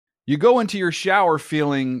You go into your shower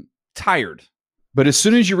feeling tired, but as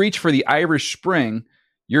soon as you reach for the Irish Spring,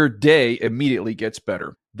 your day immediately gets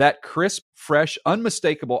better. That crisp, fresh,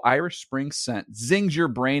 unmistakable Irish Spring scent zings your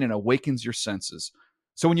brain and awakens your senses.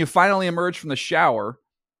 So when you finally emerge from the shower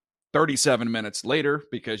 37 minutes later,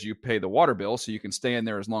 because you pay the water bill so you can stay in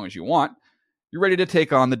there as long as you want, you're ready to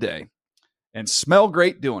take on the day and smell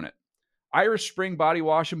great doing it. Irish Spring Body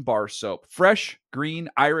Wash and Bar Soap. Fresh, green,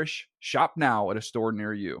 Irish. Shop now at a store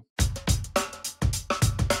near you.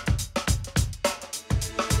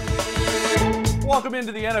 Welcome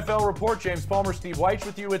into the NFL Report. James Palmer, Steve Weich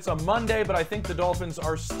with you. It's a Monday, but I think the Dolphins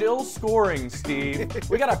are still scoring, Steve.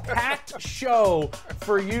 We got a packed show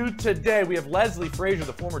for you today. We have Leslie Frazier,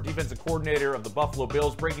 the former defensive coordinator of the Buffalo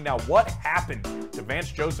Bills, breaking down what happened to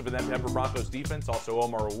Vance Joseph and the Denver Broncos defense. Also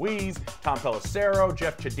Omar Ruiz, Tom Pelissero,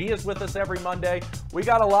 Jeff Chadia's with us every Monday. We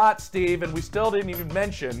got a lot, Steve, and we still didn't even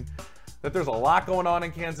mention that there's a lot going on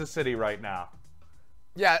in Kansas City right now.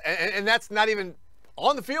 Yeah, and that's not even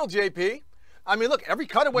on the field, JP. I mean, look, every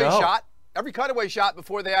cutaway shot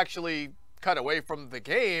before they actually cut away from the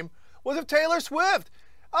game was of Taylor Swift.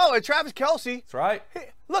 Oh, and Travis Kelce. That's right.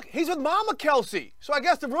 Look, he's with Mama Kelce. So I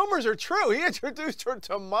guess the rumors are true. He introduced her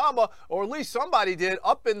to Mama, or at least somebody did,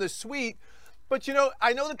 up in the suite. But, you know,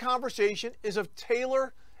 I know the conversation is of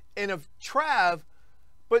Taylor and of Trav.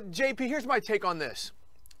 But, JP, here's my take on this.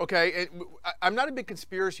 Okay, I'm not a big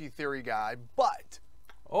conspiracy theory guy, but.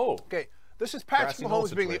 Oh. Okay. This is Patrick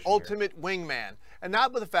Mahomes being the ultimate wingman, and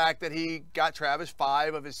not with the fact that he got Travis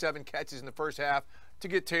 5 of his 7 catches in the first half to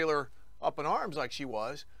get Taylor up in arms like she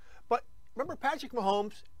was. But remember, Patrick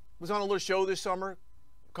Mahomes was on a little show this summer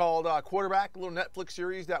called Quarterback, a little Netflix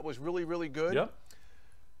series that was really, really good. Yep.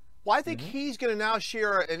 Well, I think he's going to now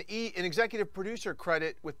share an executive producer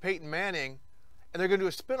credit with Peyton Manning, and they're going to do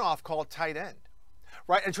a spinoff called Tight End,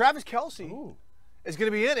 right? And Travis Kelce is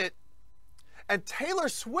going to be in it, and Taylor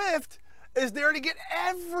Swift is there to get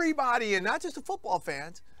everybody in, not just the football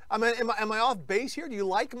fans. I mean, am I off base here? Do you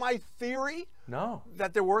like my theory? No.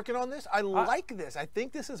 That they're working on this? I like this. I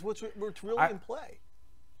think this is what's really in play.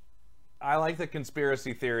 I like the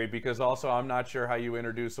conspiracy theory because also I'm not sure how you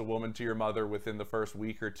introduce a woman to your mother within the first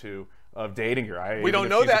week or two of dating her. We don't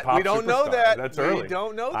know that. We don't know that. That's early. We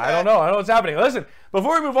don't know that. I don't know what's happening. Listen,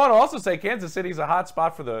 before we move on, I'll also say Kansas City's a hot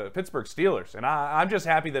spot for the Pittsburgh Steelers. And I'm just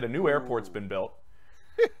happy that a new airport's been built.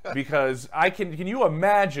 Because can you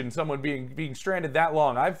imagine someone being stranded that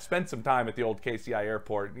long? I've spent some time at the old KCI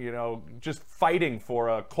airport, you know, just fighting for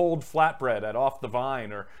a cold flatbread at Off the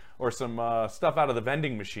Vine or some stuff out of the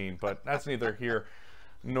vending machine, but that's neither here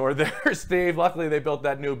nor there, Steve. Luckily, they built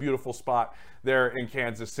that new beautiful spot there in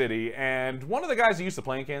Kansas City. And one of the guys who used to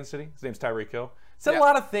play in Kansas City, his name's Tyreek Hill, said a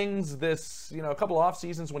lot of things this, a couple off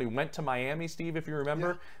seasons when he went to Miami, Steve, if you remember.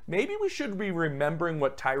 Yeah. Maybe we should be remembering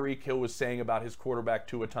what Tyreek Hill was saying about his quarterback,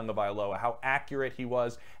 Tua Tagovailoa, how accurate he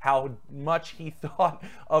was, how much he thought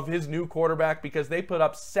of his new quarterback, because they put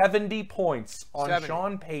up 70 points on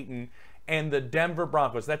Sean Payton and the Denver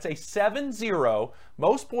Broncos. That's a 7-0,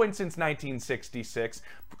 most points since 1966.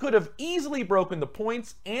 Could have easily broken the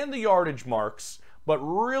points and the yardage marks, but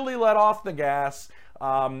really let off the gas.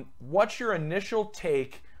 What's your initial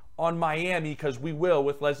take on Miami? Because we will,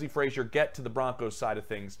 with Leslie Frazier, get to the Broncos side of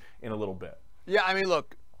things in a little bit. Yeah, I mean,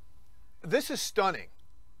 look, this is stunning,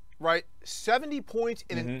 right? 70 points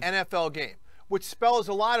in an NFL game, which spells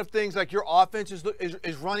a lot of things like your offense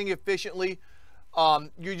is running efficiently.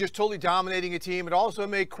 You're just totally dominating a team. It also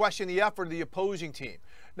may question the effort of the opposing team.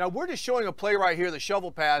 Now, we're just showing a play right here, the shovel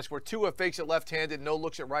pass, where Tua fakes it left-handed, no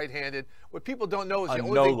looks at right-handed. What people don't know is the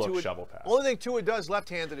only thing Tua does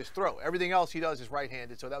left-handed is throw. Everything else he does is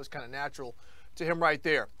right-handed, so that was kind of natural to him right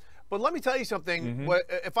there. But let me tell you something.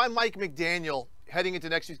 If I'm Mike McDaniel heading into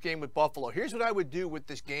next week's game with Buffalo, here's what I would do with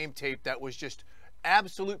this game tape that was just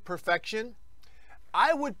absolute perfection.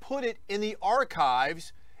 I would put it in the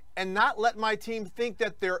archives and not let my team think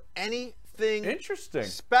that they're anything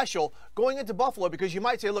special going into Buffalo, because you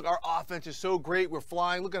might say, look, our offense is so great, we're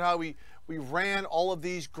flying, look at how we ran all of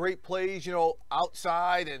these great plays,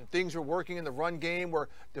 outside, and things were working in the run game where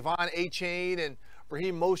Devon Achane and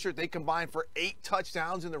Raheem Mostert, they combined for 8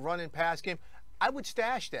 touchdowns in the run and pass game. I would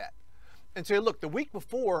stash that and say, look, the week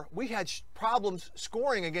before, we had problems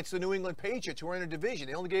scoring against the New England Patriots, who are in a division.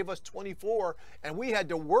 They only gave us 24, and we had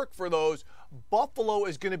to work for those. Buffalo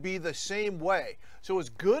is going to be the same way. So as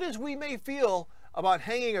good as we may feel about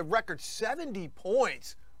hanging a record 70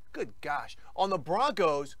 points, good gosh, on the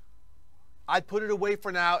Broncos, I'd put it away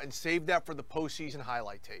for now and save that for the postseason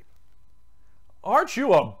highlight tape. Aren't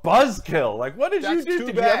you a buzzkill? Like, what did you do?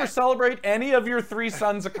 Did you ever bad. celebrate any of your three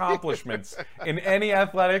sons' accomplishments in any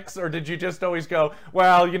athletics, or did you just always go,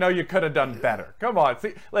 well, you know, you could have done better? Come on.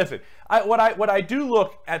 See, listen, what I do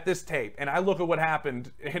look at this tape, and I look at what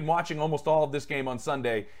happened in watching almost all of this game on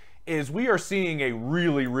Sunday, is we are seeing a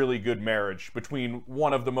really, really good marriage between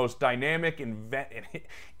one of the most dynamic and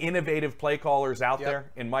innovative play callers out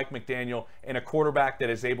there in Mike McDaniel and a quarterback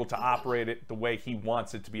that is able to operate it the way he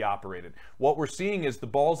wants it to be operated. What we're seeing is the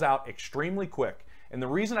ball's out extremely quick. And the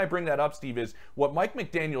reason I bring that up, Steve, is what Mike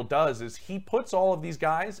McDaniel does is he puts all of these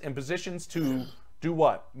guys in positions to do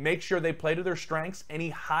what? Make sure they play to their strengths, and he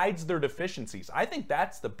hides their deficiencies. I think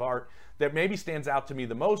that's the part that maybe stands out to me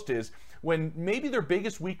the most, is when maybe their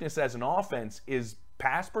biggest weakness as an offense is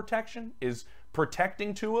pass protection, is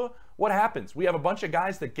protecting Tua. What happens? We have a bunch of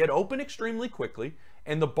guys that get open extremely quickly,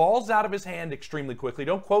 and the ball's out of his hand extremely quickly.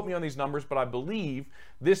 Don't quote me on these numbers, but I believe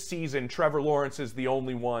this season Trevor Lawrence is the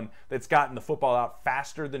only one that's gotten the football out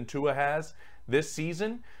faster than Tua has this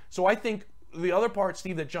season. So I think the other part,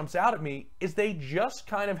 Steve, that jumps out at me is they just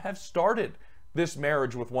kind of have started this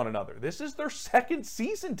marriage with one another. This is their second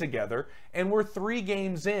season together, and we're 3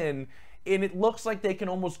 games in, and it looks like they can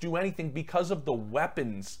almost do anything because of the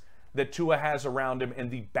weapons that Tua has around him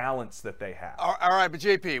and the balance that they have. All right, but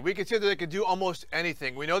JP, we consider they could do almost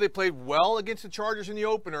anything. We know they played well against the Chargers in the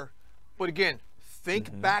opener, but again,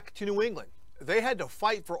 think back to New England. They had to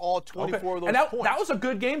fight for all 24 of those points. That was a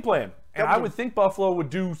good game plan. And I would think Buffalo would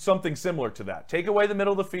do something similar to that. Take away the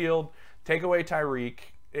middle of the field, take away Tyreek.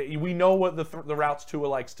 We know what the routes Tua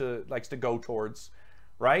likes to go towards,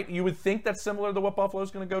 right? You would think that's similar to what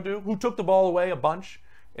Buffalo's going to go do. Who took the ball away a bunch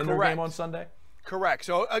in their game on Sunday? Correct.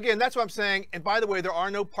 So, again, that's what I'm saying. And by the way, there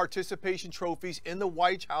are no participation trophies in the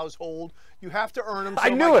White household. You have to earn them. So I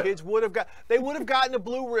knew it. Kids would have gotten a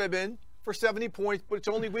blue ribbon for 70 points, but it's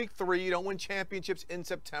only week 3. You don't win championships in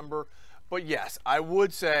September. But yes, I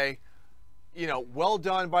would say, you know, well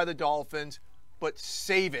done by the Dolphins, but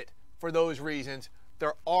save it for those reasons.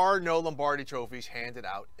 There are no Lombardi trophies handed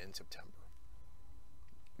out in September.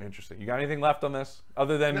 Interesting. You got anything left on this?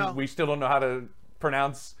 Other than we still don't know how to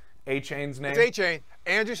pronounce A-Chain's name? It's A-Chain.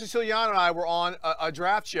 Andrew Siciliano and I were on a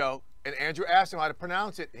draft show, and Andrew asked him how to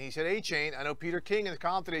pronounce it, and he said A-Chain. I know Peter King in the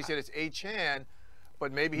comp today said it's A-Chan.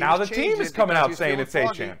 But maybe now the team is coming out saying it's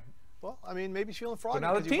A-Chan. Well, I mean, maybe he's feeling froggy. But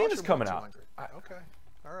now the team is coming out. Okay.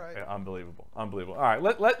 All right. Yeah, unbelievable. All right,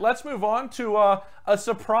 let's move on to a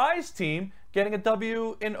surprise team getting a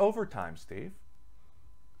W in overtime, Steve.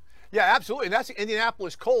 Yeah, absolutely. And that's the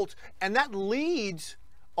Indianapolis Colts. And that leads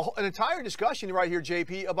an entire discussion right here,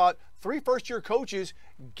 JP, about 3 first-year coaches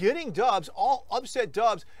getting dubs, all upset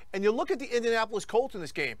dubs. And you look at the Indianapolis Colts in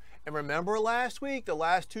this game. And remember last week, the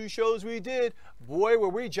last 2 shows we did, boy, were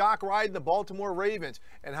we jock riding the Baltimore Ravens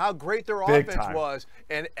and how great their offense was.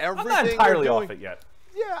 And everything I'm not entirely off it yet.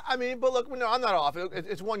 Yeah, I mean, but look, no, I'm not off it.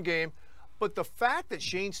 It's one game. But the fact that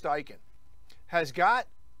Shane Steichen has got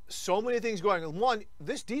so many things going. One,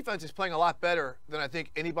 this defense is playing a lot better than I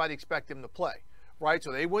think anybody expected them to play. Right,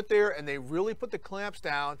 so they went there and they really put the clamps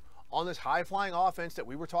down on this high-flying offense that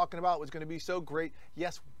we were talking about was going to be so great.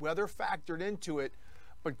 Yes, weather factored into it,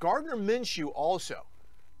 but Gardner Minshew also.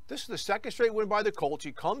 This is the second straight win by the Colts.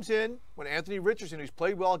 He comes in when Anthony Richardson, who's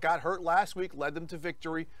played well, got hurt last week, led them to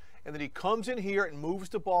victory, and then he comes in here and moves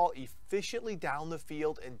the ball efficiently down the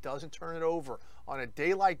field and doesn't turn it over. On a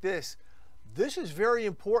day like this is very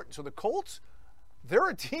important. So the Colts, they're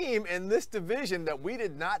a team in this division that we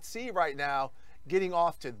did not see right now, getting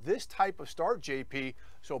off to this type of start, JP.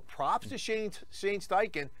 So props to Shane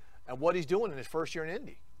Steichen and what he's doing in his first year in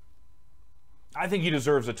Indy. I think he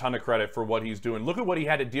deserves a ton of credit for what he's doing. Look at what he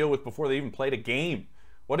had to deal with before they even played a game.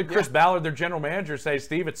 What did Chris Ballard, their general manager, say,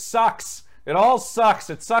 Steve? It sucks. It all sucks.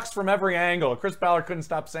 It sucks from every angle. Chris Ballard couldn't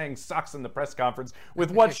stop saying sucks in the press conference with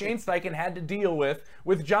what Shane Steichen had to deal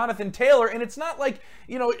with Jonathan Taylor. And it's not like,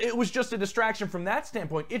 you know, it was just a distraction from that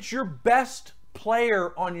standpoint. It's your best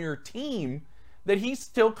player on your team that he's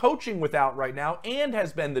still coaching without right now and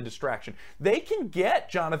has been the distraction. They can get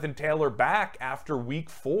Jonathan Taylor back after week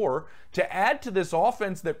 4 to add to this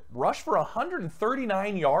offense that rushed for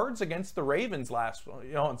 139 yards against the Ravens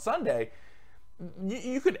on Sunday.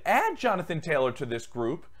 You could add Jonathan Taylor to this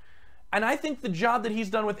group. And I think the job that he's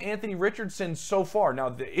done with Anthony Richardson so far, now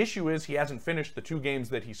the issue is he hasn't finished the 2 games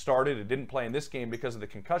that he started and didn't play in this game because of the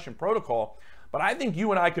concussion protocol. But I think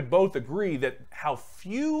you and I could both agree that how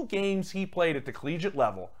few games he played at the collegiate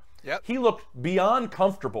level, he looked beyond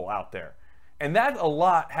comfortable out there. And that a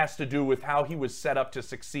lot has to do with how he was set up to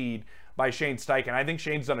succeed by Shane Steichen. I think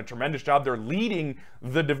Shane's done a tremendous job. They're leading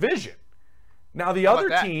the division. Now the other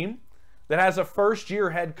team that has a first-year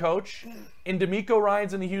head coach in DeMeco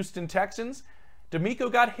Ryans and the Houston Texans. DeMeco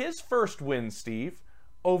got his first win, Steve,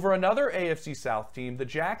 over another AFC South team, the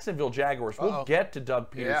Jacksonville Jaguars. We'll get to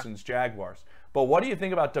Doug Peterson's Jaguars. But what do you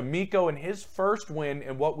think about DeMeco and his first win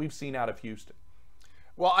and what we've seen out of Houston?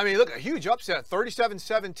 Well, I mean, look, a huge upset,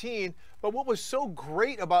 37-17. But what was so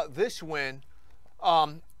great about this win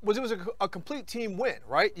was it was a complete team win,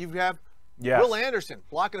 right? You have Will Anderson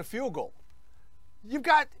blocking a field goal. You've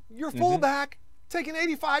got your fullback taking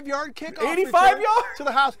an 85-yard kickoff 85 yards to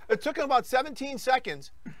the house. It took him about 17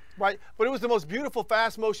 seconds, right? But it was the most beautiful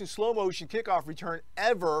fast motion, slow motion kickoff return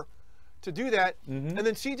ever to do that. And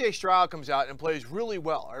then C.J. Stroud comes out and plays really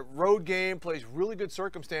well. Our road game, plays really good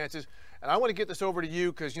circumstances. And I want to get this over to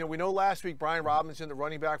you because, we know last week Brian Robinson, the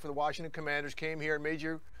running back for the Washington Commanders, came here and made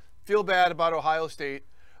you feel bad about Ohio State.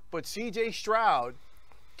 But C.J. Stroud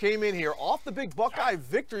came in here off the big Buckeye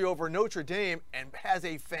victory over Notre Dame and has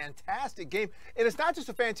a fantastic game. And it's not just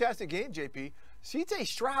a fantastic game, JP. C.J.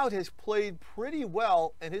 Stroud has played pretty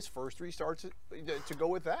well in his first 3 starts to go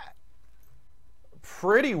with that.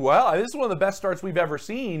 Pretty well. This is one of the best starts we've ever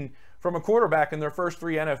seen from a quarterback in their first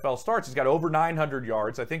 3 NFL starts. He's got over 900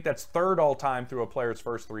 yards. I think that's 3rd all-time through a player's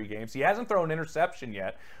first 3 games. He hasn't thrown an interception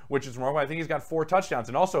yet, which is remarkable. I think he's got 4 touchdowns.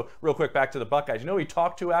 And also, real quick, back to the Buckeyes. You know who he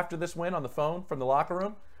talked to after this win on the phone from the locker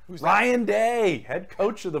room? Who's Ryan Day, head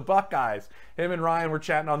coach of the Buckeyes. Him and Ryan were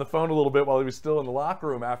chatting on the phone a little bit while he was still in the locker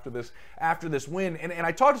room after this win. And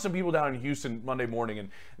I talked to some people down in Houston Monday morning, and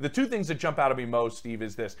the 2 things that jump out at me most, Steve,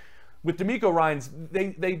 is this. With DeMeco Ryans,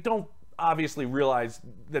 they don't obviously realize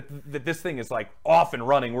that this thing is like off and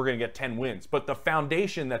running. We're going to get 10 wins. But the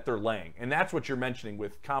foundation that they're laying, and that's what you're mentioning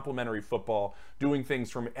with complementary football, doing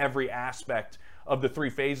things from every aspect of the 3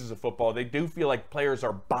 phases of football. They do feel like players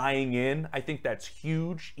are buying in. I think that's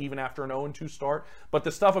huge, even after an 0-2 start. But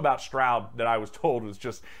the stuff about Stroud that I was told was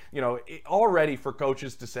just, already for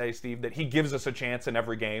coaches to say, Steve, that he gives us a chance in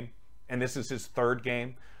every game, and this is his 3rd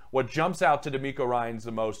game. What jumps out to DeMeco Ryans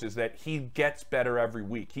the most is that he gets better every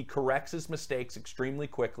week. He corrects his mistakes extremely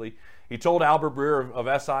quickly. He told Albert Breer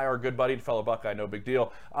of SI, our good buddy, fellow Buckeye, no big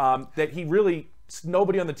deal, that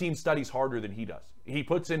nobody on the team studies harder than he does. He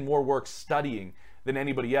puts in more work studying than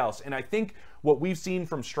anybody else. And I think what we've seen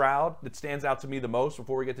from Stroud that stands out to me the most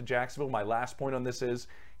before we get to Jacksonville, my last point on this is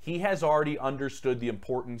he has already understood the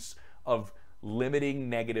importance of limiting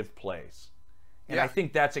negative plays. And I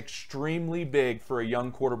think that's extremely big for a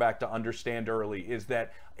young quarterback to understand early, is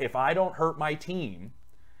that if I don't hurt my team,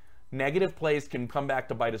 negative plays can come back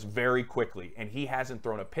to bite us very quickly. And he hasn't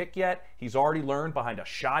thrown a pick yet. He's already learned behind a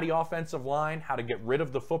shoddy offensive line how to get rid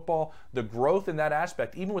of the football. The growth in that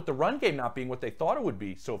aspect, even with the run game not being what they thought it would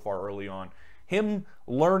be so far early on, him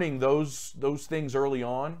learning those things early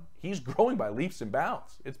on, he's growing by leaps and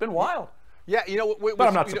bounds. It's been wild. Yeah, but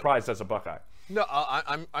I'm not surprised as a Buckeye. No,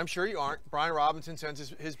 I'm sure you aren't. Brian Robinson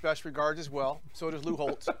sends his best regards as well. So does Lou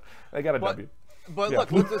Holtz. They got a W. But look,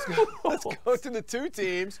 let's go to the 2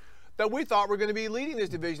 teams that we thought were going to be leading this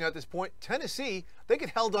division at this point. Tennessee, they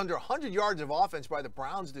get held under 100 yards of offense by the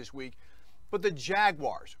Browns this week. But the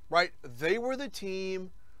Jaguars, right, they were the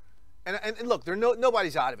team. And look,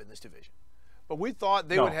 nobody's out of it in this division. But we thought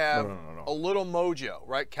they would have a little mojo,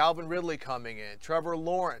 right? Calvin Ridley coming in, Trevor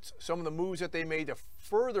Lawrence, some of the moves that they made to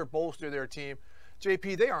further bolster their team.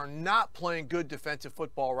 JP, they are not playing good defensive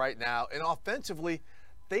football right now. And offensively,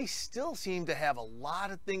 they still seem to have a lot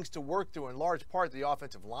of things to work through. In large part, the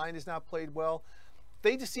offensive line has not played well.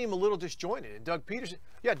 They just seem a little disjointed. And Doug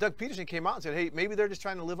Peterson came out and said, hey, maybe they're just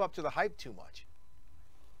trying to live up to the hype too much.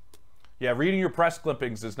 Yeah, reading your press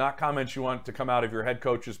clippings is not comments you want to come out of your head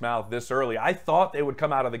coach's mouth this early. I thought they would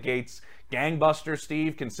come out of the gates gangbusters,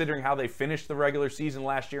 Steve, considering how they finished the regular season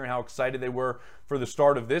last year and how excited they were for the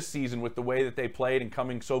start of this season with the way that they played and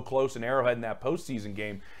coming so close in Arrowhead in that postseason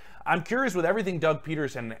game. I'm curious with everything Doug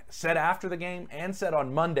Peterson said after the game and said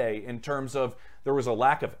on Monday in terms of there was a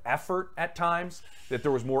lack of effort at times, that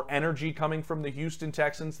there was more energy coming from the Houston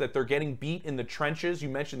Texans, that they're getting beat in the trenches. You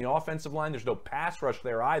mentioned the offensive line. There's no pass rush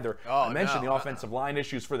there either. I mentioned the offensive line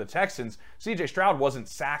issues for the Texans. C.J. Stroud wasn't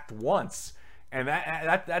sacked once. And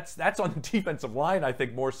that's on the defensive line, I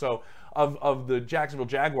think, more so of the Jacksonville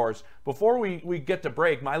Jaguars. Before we get to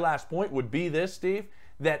break, my last point would be this, Steve,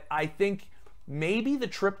 that I think maybe the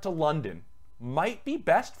trip to London might be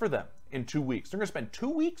best for them in 2 weeks. They're going to spend 2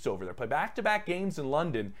 weeks over there, play back-to-back games in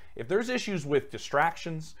London. If there's issues with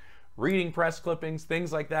distractions, reading press clippings,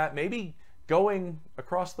 things like that, maybe going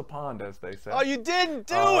across the pond, as they say. Oh, you didn't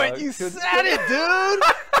do it. You said it, dude.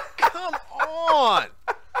 Come on.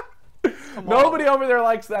 Nobody over there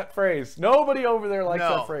likes that phrase. Nobody over there likes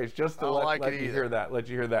No, that phrase. Just to let you either. hear that. Let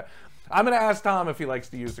you hear that. I'm going to ask Tom if he likes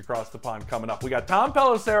to use across the pond coming up. We got Tom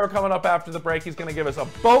Pelissero coming up after the break. He's going to give us a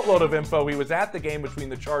boatload of info. He was at the game between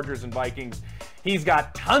the Chargers and Vikings. He's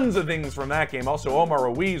got tons of things from that game. Also,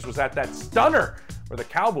 Omar Ruiz was at that stunner where the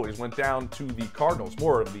Cowboys went down to the Cardinals.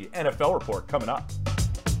 More of the NFL report coming up.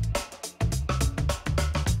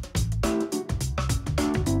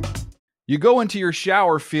 You go into your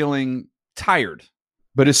shower feeling tired,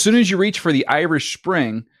 but as soon as you reach for the Irish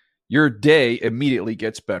Spring, your day immediately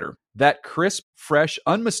gets better. That crisp, fresh,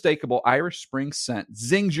 unmistakable Irish Spring scent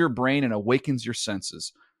zings your brain and awakens your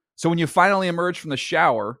senses. So when you finally emerge from the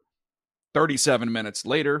shower, 37 minutes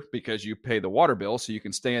later, because you pay the water bill so you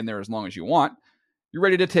can stay in there as long as you want, you're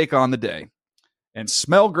ready to take on the day. And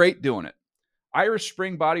smell great doing it. Irish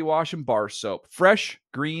Spring Body Wash and Bar Soap. Fresh,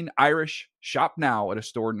 green, Irish. Shop now at a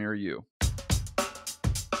store near you.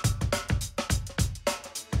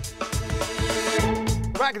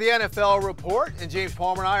 Back at the NFL report, and James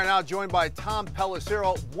Palmer and I are now joined by Tom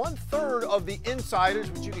Pelissero, 1/3 of the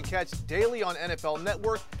Insiders, which you can catch daily on NFL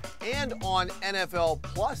Network and on NFL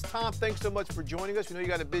Plus. Tom, thanks so much for joining us. We know you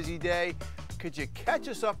got a busy day. Could you catch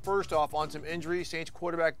us up first off on some injuries? Saints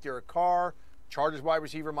quarterback Derek Carr, Chargers wide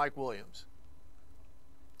receiver Mike Williams.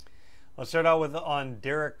 Let's start out with on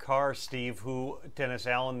Derek Carr, Steve, who Dennis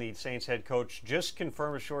Allen, the Saints head coach, just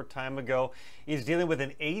confirmed a short time ago is dealing with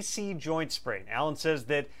an AC joint sprain. Allen says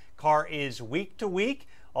that Carr is week to week.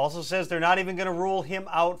 Also says they're not even going to rule him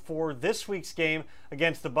out for this week's game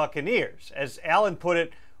against the Buccaneers. As Allen put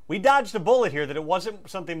it, we dodged a bullet here, that it wasn't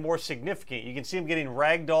something more significant. You can see him getting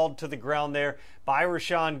ragdolled to the ground there by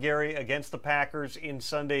Rashawn Gary against the Packers in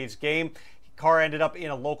Sunday's game. Carr ended up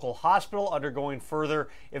in a local hospital undergoing further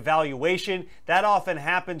evaluation. That often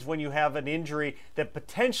happens when you have an injury that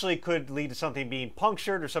potentially could lead to something being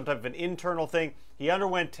punctured or some type of an internal thing. He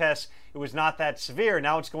underwent tests. It was not that severe.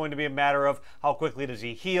 Now it's going to be a matter of how quickly does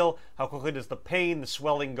he heal? How quickly does the pain, the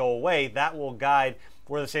swelling go away? That will guide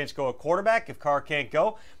where the Saints go at quarterback. If Carr can't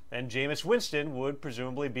go, then Jameis Winston would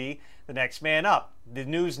presumably be the next man up. The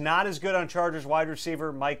news not as good on Chargers wide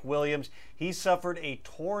receiver Mike Williams. He suffered a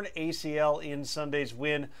torn ACL in Sunday's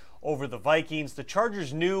win over the Vikings. The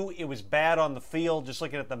Chargers knew it was bad on the field, just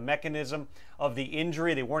looking at the mechanism of the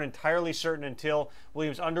injury. They weren't entirely certain until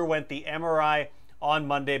Williams underwent the MRI on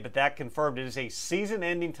Monday, but that confirmed it is a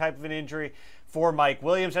season-ending type of an injury for Mike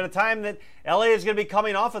Williams at a time that LA is going to be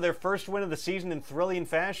coming off of their first win of the season in thrilling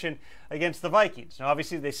fashion against the Vikings. Now,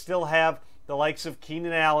 obviously, they still have the likes of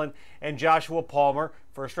Keenan Allen and Joshua Palmer.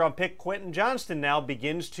 First-round pick Quentin Johnston now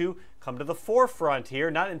begins to come to the forefront here.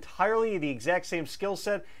 Not entirely the exact same skill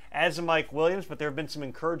set as Mike Williams, but there have been some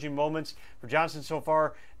encouraging moments for Johnston so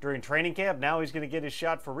far during training camp. Now he's going to get his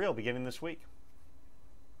shot for real beginning this week.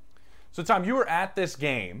 So, Tom, you were at this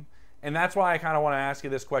game, and that's why I kind of want to ask you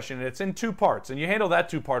this question. And it's in two parts, and you handled that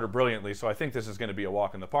two-parter brilliantly, so I think this is going to be a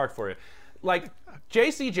walk in the park for you. Like,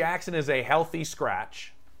 J.C. Jackson is a healthy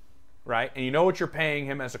scratch, right? And you know what you're paying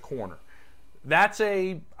him as a corner. That's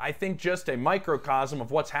I think, just a microcosm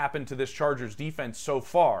of what's happened to this Chargers defense so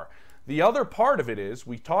far. The other part of it is,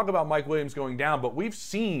 we talk about Mike Williams going down, but we've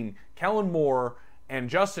seen Kellen Moore and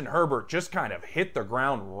Justin Herbert just kind of hit the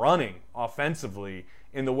ground running offensively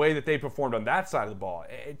in the way that they performed on that side of the ball.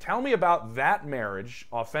 Tell me about that marriage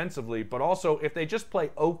offensively, but also if they just play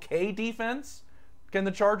okay defense, can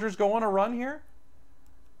the Chargers go on a run here?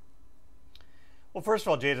 Well, first of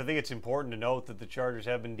all, James, I think it's important to note that the Chargers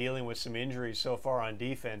have been dealing with some injuries so far on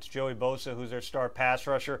defense. Joey Bosa, who's their star pass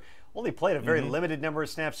rusher, only played a very limited number of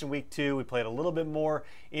snaps in Week 2. We played a little bit more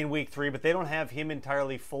in Week 3, but they don't have him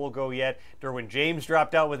entirely full go yet. Derwin James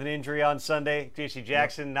dropped out with an injury on Sunday. J.C.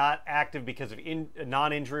 Jackson not active because of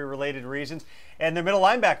non-injury related reasons. And their middle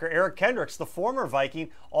linebacker, Eric Kendricks, the former Viking,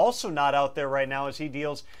 also not out there right now as he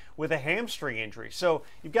deals with a hamstring injury. So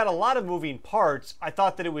you've got a lot of moving parts. I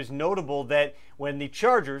thought that it was notable that when the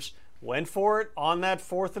Chargers went for it on that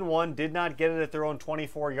 4th and 1, did not get it at their own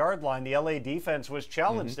 24-yard line, the LA defense was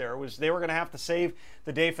challenged there. They were going to have to save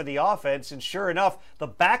the day for the offense, and sure enough, the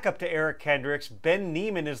backup to Eric Kendricks, Ben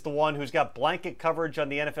Neiman, is the one who's got blanket coverage on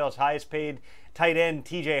the NFL's highest paid tight end,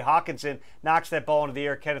 TJ Hawkinson, knocks that ball into the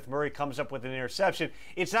air. Kenneth Murray comes up with an interception.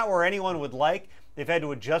 It's not where anyone would like. They've had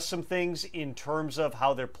to adjust some things in terms of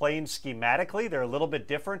how they're playing schematically. They're a little bit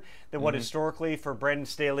different than what historically for Brandon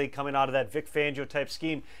Staley coming out of that Vic Fangio type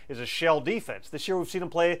scheme is a shell defense. This year we've seen them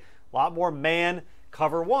play a lot more man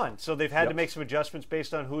cover one. So they've had to make some adjustments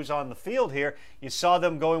based on who's on the field here. You saw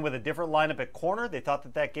them going with a different lineup at corner. They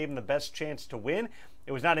thought that gave them the best chance to win.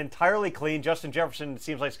 It was not entirely clean. Justin Jefferson, it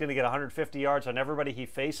seems like he's going to get 150 yards on everybody he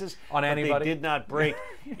faces. On anybody. They did not break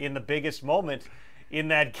in the biggest moment in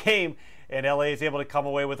that game, and LA is able to come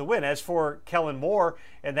away with a win. As for Kellen Moore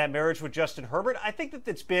and that marriage with Justin Herbert, I think that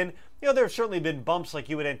it's been, there have certainly been bumps like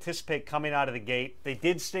you would anticipate coming out of the gate. They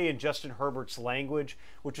did stay in Justin Herbert's language,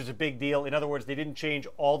 which was a big deal. In other words, they didn't change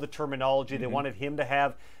all the terminology. They wanted him to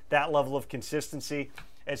have that level of consistency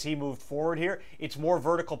as he moved forward here. It's more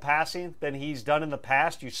vertical passing than he's done in the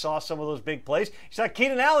past. You saw some of those big plays. You saw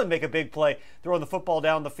Keenan Allen make a big play throwing the football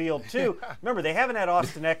down the field, too. Remember, they haven't had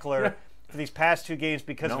Austin Eckler for these past 2 games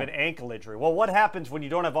because of an ankle injury. Well, what happens when you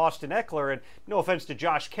don't have Austin Eckler? And no offense to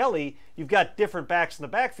Josh Kelly, you've got different backs in the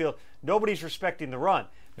backfield. Nobody's respecting the run.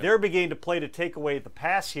 They're beginning to play to take away the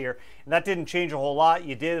pass here, and that didn't change a whole lot.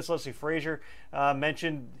 You did, as Leslie Frazier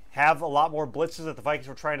mentioned, have a lot more blitzes that the Vikings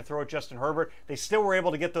were trying to throw at Justin Herbert. They still were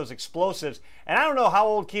able to get those explosives. And I don't know how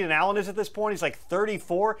old Keenan Allen is at this point. He's like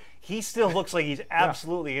 34. He still looks like he's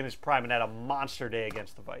absolutely in his prime and had a monster day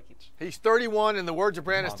against the Vikings. He's 31. In the words of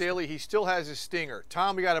Brandon Staley, he still has his stinger.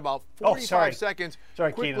 Tom, we got about 45 seconds.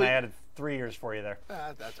 Sorry, Keenan, I added 3 years for you there.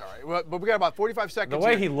 That's all right. But we got about 45 seconds. The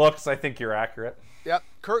way he looks, I think you're accurate. Yep.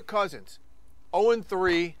 Kirk Cousins,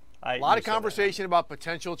 0-3. A lot of conversation about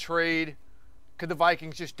potential trade. Could the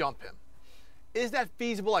Vikings just dump him? Is that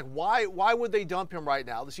feasible? Like, why would they dump him right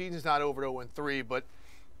now? The season's not over at 0-3, but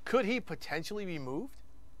could he potentially be moved?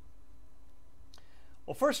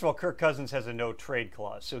 Well, first of all, Kirk Cousins has a no-trade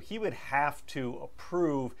clause, so he would have to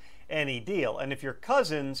approve any deal. And if you're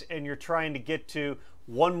Cousins and you're trying to get to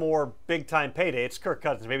one more big-time payday, it's Kirk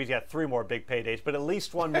Cousins. Maybe he's got 3 more big paydays, but at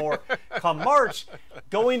least one more come March.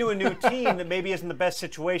 Going to a new team that maybe isn't the best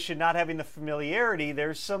situation, not having the familiarity,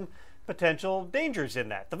 there's some potential dangers in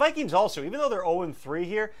that. The Vikings also, even though they're 0-3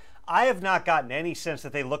 here, I have not gotten any sense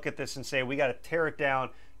that they look at this and say, we got to tear it down,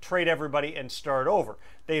 trade everybody, and start over.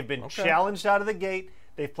 They've been challenged out of the gate.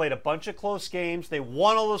 They've played a bunch of close games. They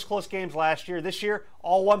won all those close games last year. This year,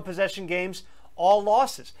 all one-possession games, all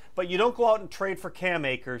losses. But you don't go out and trade for Cam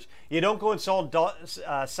Akers. You don't go and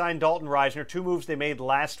sign Dalton Risner, 2 moves they made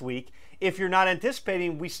last week. If you're not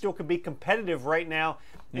anticipating, we still could be competitive right now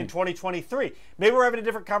in 2023. Maybe we're having a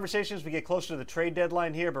different conversation as we get closer to the trade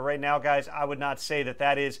deadline here, but right now, guys, I would not say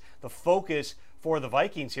that is the focus for the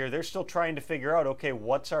Vikings here. They're still trying to figure out, okay,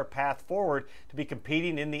 what's our path forward to be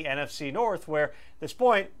competing in the NFC North, where at this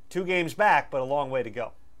point, 2 games back, but a long way to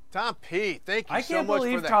go. Tom P., thank you so much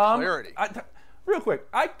for that clarity. Real quick,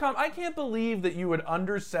 Tom, I can't believe that you would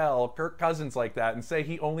undersell Kirk Cousins like that and say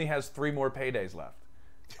he only has 3 more paydays left.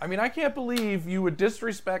 I mean, I can't believe you would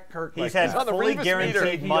disrespect Kirk like that. He's had fully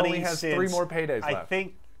guaranteed money he only has since, 3 more paydays left. I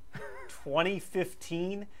think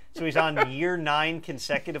 2015. So he's on year 9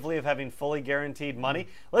 consecutively of having fully guaranteed money.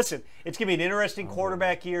 Listen, it's going to be an interesting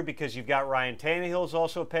quarterback year because you've got Ryan Tannehill is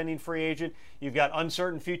also a pending free agent. You've got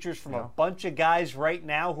uncertain futures from a bunch of guys right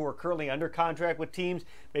now who are currently under contract with teams.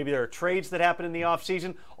 Maybe there are trades that happen in the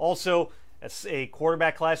offseason. Also, it's a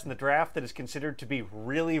quarterback class in the draft that is considered to be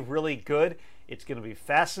really, really good. It's going to be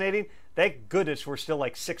fascinating. Thank goodness we're still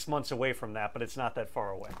like 6 months away from that, but it's not that far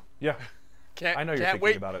away. Yeah. I know you're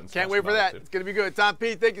thinking about it. Can't wait for that. It's going to be good. Tom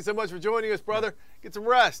P., thank you so much for joining us, brother. Get some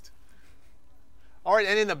rest. All right,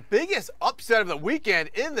 and in the biggest upset of the weekend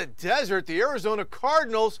in the desert, the Arizona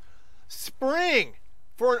Cardinals spring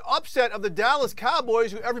for an upset of the Dallas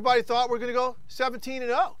Cowboys, who everybody thought were going to go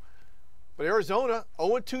 17-0. But Arizona,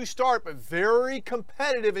 0-2 start, but very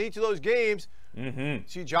competitive in each of those games.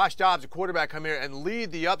 See Josh Dobbs, a quarterback, come here and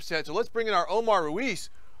lead the upset. So let's bring in our Omar Ruiz,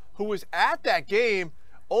 who was at that game.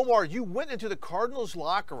 Omar, you went into the Cardinals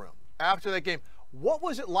locker room after that game. What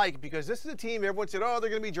was it like? Because this is a team, everyone said, oh, they're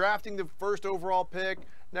going to be drafting the first overall pick.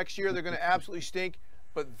 Next year, they're going to absolutely stink.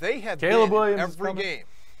 But they have been in every game.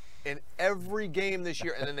 In every game this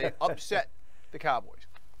year. And then they upset the Cowboys.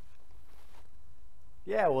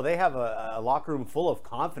 Yeah, well, they have a locker room full of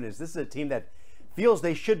confidence. This is a team that feels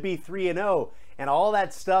they should be 3-0. And all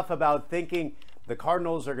that stuff about thinking the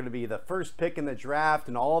Cardinals are going to be the first pick in the draft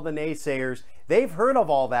and all the naysayers, they've heard of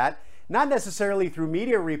all that, not necessarily through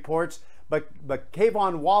media reports, but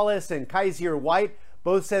Kayvon Wallace and Kaiser White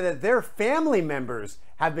both said that their family members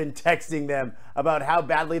have been texting them about how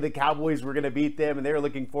badly the Cowboys were going to beat them, and they're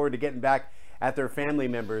looking forward to getting back at their family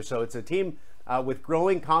members. So it's a team with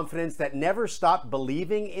growing confidence that never stopped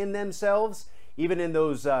believing in themselves, even in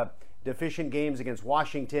those deficient games against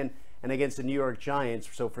Washington and against the New York Giants.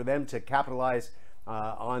 So for them to capitalize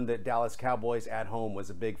on the Dallas Cowboys at home was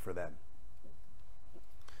big for them.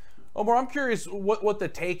 Omar, I'm curious what the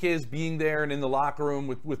take is being there and in the locker room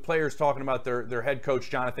with players talking about their head coach,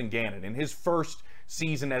 Jonathan Gannon, in his first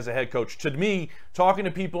season as a head coach. To me, talking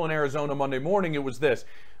to people in Arizona Monday morning, it was this.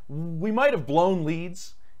 We might have blown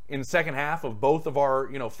leads in the second half of both of our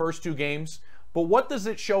first two games, but what does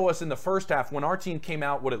it show us in the first half when our team came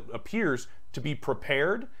out what it appears to be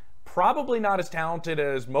prepared? Probably not as talented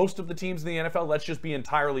as most of the teams in the NFL, let's just be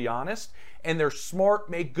entirely honest. And they're smart,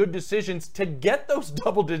 make good decisions to get those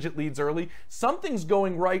double-digit leads early. Something's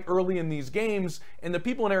going right early in these games, and the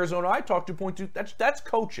people in Arizona I talked to point to, that's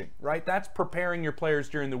coaching, right? That's preparing your players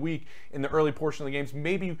during the week in the early portion of the games.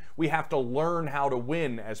 Maybe we have to learn how to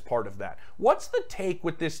win as part of that. What's the take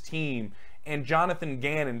with this team and Jonathan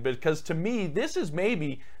Gannon? Because to me, this is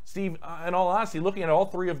maybe, Steve, in all honesty, looking at all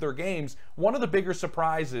three of their games, one of the bigger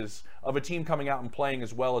surprises of a team coming out and playing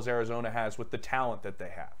as well as Arizona has with the talent that they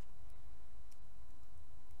have.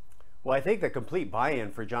 Well, I think the complete buy-in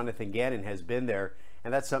for Jonathan Gannon has been there,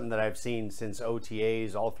 and that's something that I've seen since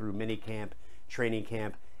OTAs, all through minicamp, training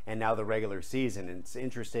camp, and now the regular season. And it's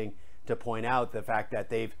interesting to point out the fact that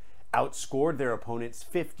they've outscored their opponents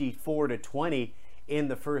 54-20 in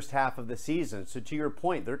the first half of the season. So to your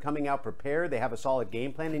point, they're coming out prepared. They have a solid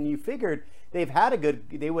game plan, and you figured they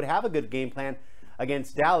would have a good game plan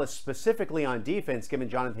against Dallas, specifically on defense, given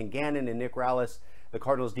Jonathan Gannon and Nick Rallis, the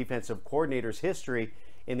Cardinals defensive coordinator's history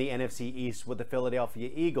in the NFC East with the Philadelphia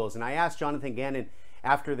Eagles. And I asked Jonathan Gannon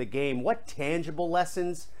after the game what tangible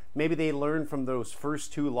lessons maybe they learned from those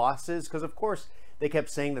first two losses, because of course they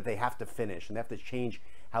kept saying that they have to finish and they have to change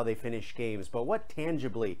how they finish games, but what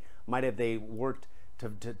tangibly might have they worked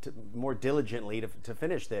to more diligently to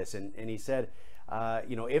finish this? And he said,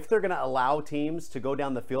 if they're going to allow teams to go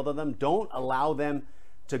down the field of them, don't allow them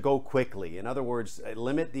to go quickly. In other words,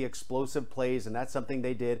 limit the explosive plays, and that's something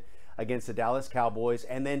they did against the Dallas Cowboys,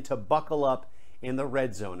 and then to buckle up in the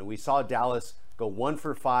red zone. And we saw Dallas go 1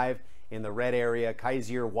 for 5 in the red area.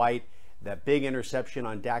 Kaiser White, that big interception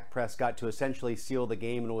on Dak Prescott to essentially seal the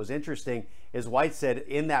game. And what was interesting is White said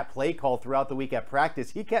in that play call throughout the week at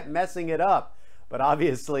practice, he kept messing it up, but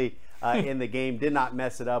obviously in the game did not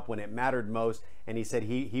mess it up when it mattered most. And he said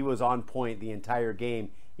he was on point the entire game,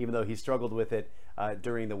 even though he struggled with it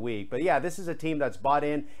during the week. But yeah, this is a team that's bought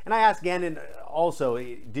in. And I asked Gannon also,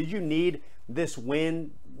 did you need this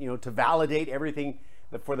win, to validate everything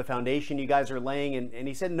for the foundation you guys are laying? And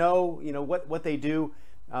he said no. What they do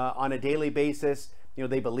on a daily basis,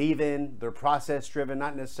 they believe in. They're process driven,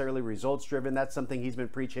 not necessarily results driven. That's something he's been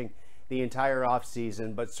preaching the entire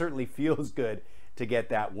offseason, but certainly feels good to get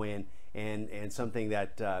that win, and something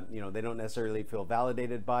that they don't necessarily feel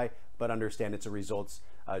validated by, but understand it's a results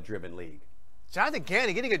driven league. Jonathan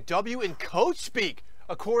Gannon getting a W in coach speak,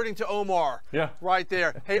 according to Omar. Yeah. Right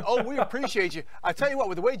there. Hey, we appreciate you. I tell you what,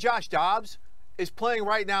 with the way Josh Dobbs is playing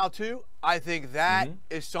right now too, I think that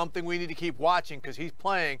is something we need to keep watching, because he's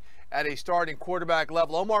playing at a starting quarterback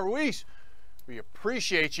level. Omar Ruiz, we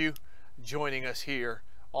appreciate you joining us here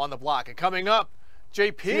on the block. And coming up,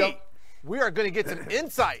 JP, we are going to get some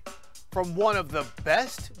insight from one of the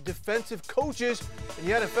best defensive coaches in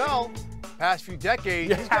the NFL past few decades.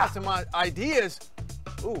 Yeah. He's got some ideas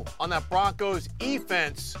on that Broncos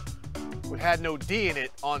defense, which had no D in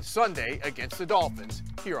it on Sunday against the Dolphins,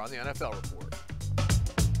 here on the NFL Report.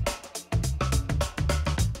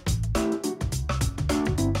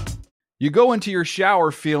 You go into your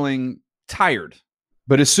shower feeling tired,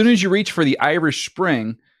 but as soon as you reach for the Irish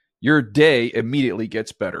Spring, your day immediately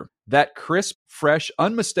gets better. That crisp, fresh,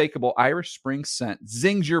 unmistakable Irish Spring scent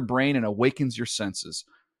zings your brain and awakens your senses.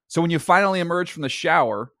 So when you finally emerge from the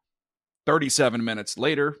shower, 37 minutes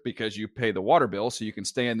later, because you pay the water bill so you can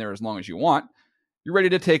stay in there as long as you want, you're ready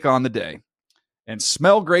to take on the day. And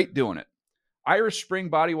smell great doing it. Irish Spring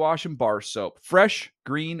Body Wash and Bar Soap. Fresh,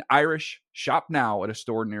 green, Irish. Shop now at a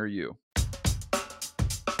store near you.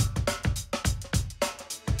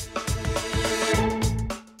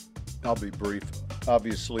 I'll be brief.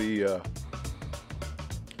 Obviously,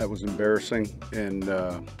 that was embarrassing and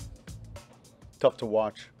tough to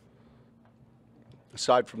watch.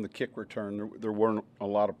 Aside from the kick return, there weren't a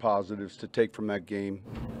lot of positives to take from that game.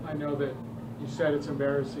 I know that you said it's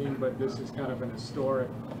embarrassing, but this is kind of an historic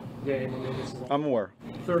game. I mean, this is I'm aware.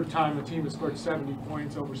 Third time the team has scored 70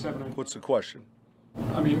 points, over 700. What's the question?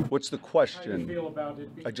 I mean, what's the how do question? you feel about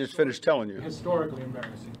it being I just finished telling you. Historically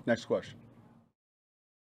embarrassing. Next question.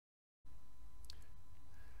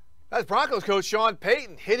 That's Broncos coach Sean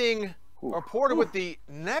Payton hitting a reporter with the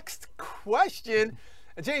next question.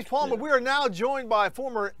 And James Palmer, we are now joined by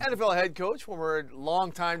former NFL head coach, former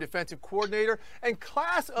longtime defensive coordinator, and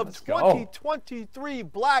class of 2023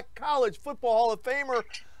 Black College Football Hall of Famer,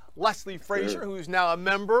 Leslie Frazier, who's now a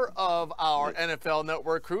member of our NFL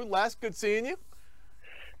Network crew. Les, good seeing you.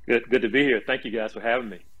 Good to be here. Thank you guys for having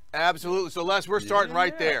me. Absolutely. So, Les, we're starting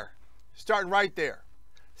right there.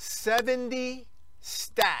 70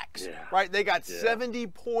 stacks, right? They got 70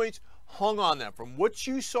 points hung on them. From what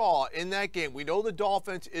you saw in that game, we know the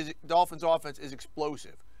Dolphins offense is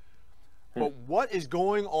explosive. But what is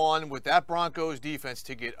going on with that Broncos defense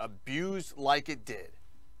to get abused like it did?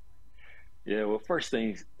 Yeah, well, first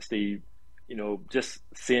thing, Steve, just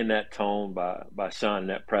seeing that tone by Sean in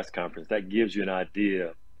that press conference, that gives you an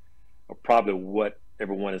idea of probably what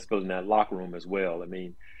everyone is feeling in that locker room as well. I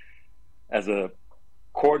mean, as a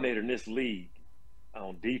coordinator in this league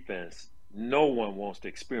on defense, no one wants to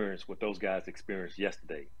experience what those guys experienced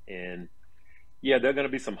yesterday. And, yeah, there are going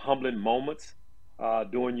to be some humbling moments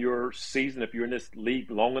during your season if you're in this league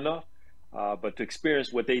long enough. But to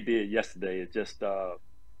experience what they did yesterday, it just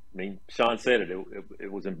Sean said it.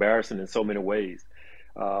 It was embarrassing in so many ways.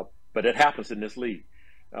 But it happens in this league.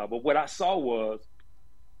 But what I saw was,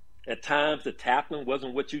 at times, the tackling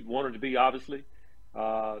wasn't what you wanted to be, obviously.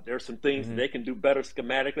 There's some things that they can do better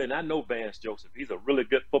schematically. And I know Vance Joseph. He's a really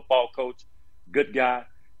good football coach, good guy.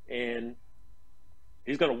 And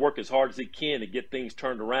he's going to work as hard as he can to get things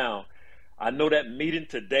turned around. I know that meeting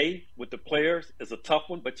today with the players is a tough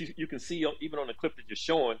one, but you can see even on the clip that you're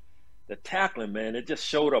showing, the tackling, man, it just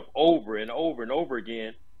showed up over and over and over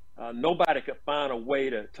again. Nobody could find a way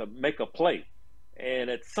to make a play. And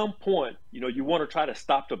at some point, you want to try to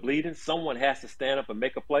stop the bleeding. Someone has to stand up and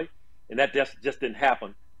make a play. And that just didn't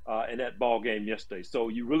happen in that ball game yesterday. So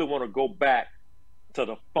you really want to go back to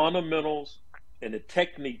the fundamentals and the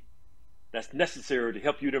technique that's necessary to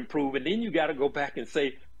help you to improve. And then you got to go back and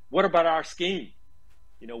say, what about our scheme?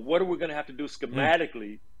 What are we going to have to do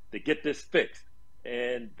schematically to get this fixed?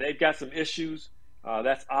 And they've got some issues.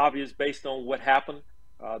 That's obvious based on what happened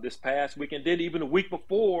this past week. And then even the week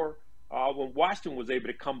before when Washington was able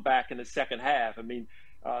to come back in the second half.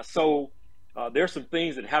 So there's some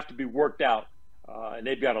things that have to be worked out, and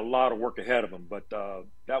they've got a lot of work ahead of them. But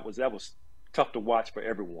that was tough to watch for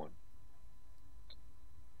everyone.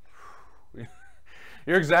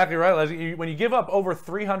 You're exactly right, Leslie. When you give up over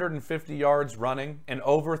 350 yards running and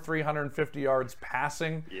over 350 yards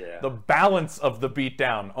passing, the balance of the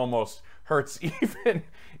beatdown almost hurts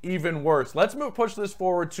even worse. Let's push this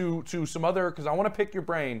forward to some other, because I want to pick your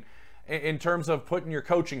brain in terms of putting your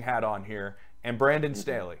coaching hat on here, and Brandon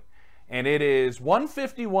Staley. And it is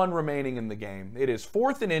 151 remaining in the game. It is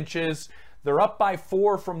 4th and inches. They're up by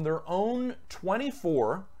 4 from their own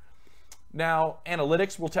 24. Now,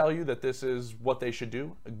 analytics will tell you that this is what they should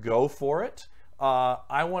do. Go for it.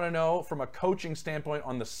 I want to know, from a coaching standpoint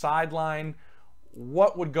on the sideline,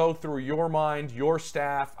 what would go through your mind, your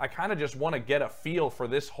staff? I kind of just want to get a feel for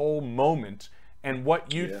this whole moment and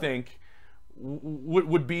what you think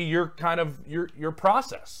would be your kind of your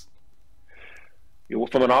process. Well,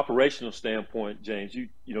 from an operational standpoint, James, you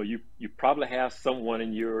probably have someone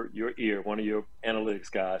in your ear, one of your analytics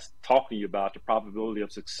guys, talking to you about the probability of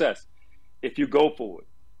success if you go for it.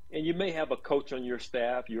 And you may have a coach on your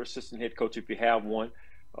staff, your assistant head coach, if you have one,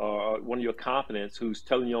 one of your confidants who's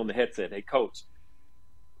telling you on the headset, "Hey, coach,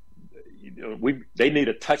 they need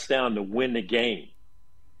a touchdown to win the game.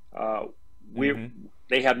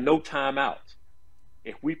 They have no timeouts.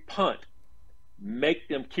 If we punt, make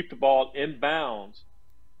them keep the ball in bounds,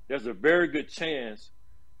 there's a very good chance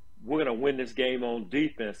we're going to win this game on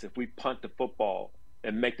defense if we punt the football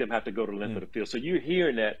and make them have to go to the length of the field." So you're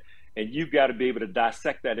hearing that, and you've got to be able to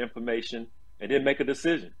dissect that information and then make a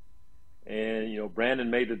decision. And, Brandon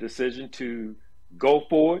made the decision to go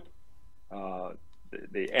for it.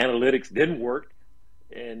 The analytics didn't work.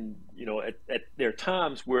 And, there are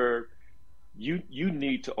times where you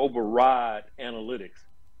need to override analytics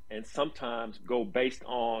and sometimes go based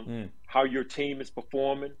on how your team is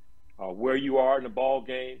performing, where you are in the ball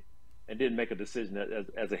game, and then make a decision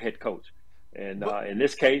as a head coach. And in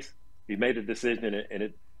this case, he made a decision, and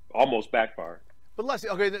it almost backfired. But Leslie,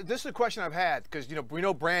 okay, this is a question I've had, because we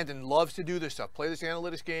know Brandon loves to do this stuff, play this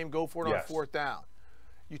analytics game, go for it on 4th down.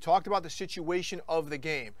 You talked about the situation of the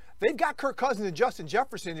game. They've got Kirk Cousins and Justin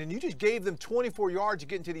Jefferson, and you just gave them 24 yards to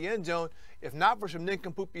get into the end zone. If not for some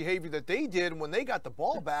nincompoop behavior that they did when they got the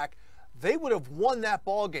ball back, they would have won that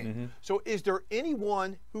ball game. So is there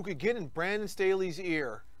anyone who could get in Brandon Staley's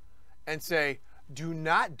ear and say, do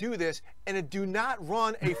not do this, and do not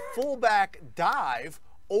run a fullback dive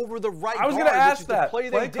over the right guard? I was going to ask that. Play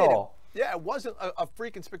call. Yeah, it wasn't a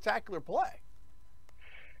freaking spectacular play.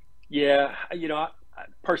 Yeah,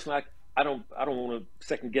 personally, I don't want to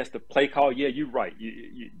second guess the play call. Yeah, you're right.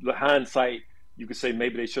 You hindsight, you could say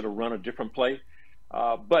maybe they should have run a different play.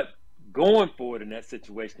 But going forward in that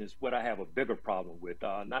situation is what I have a bigger problem with.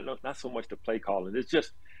 Not so much the play calling. It's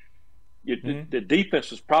just the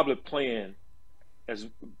defense was probably playing as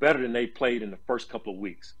better than they played in the first couple of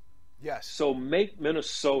weeks. Yes. So make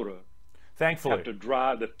Minnesota thankfully have to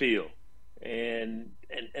drive the field and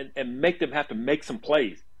make them have to make some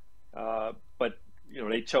plays. But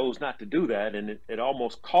they chose not to do that, and it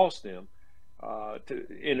almost cost them to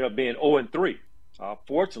end up being 0-3.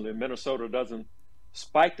 Fortunately, Minnesota doesn't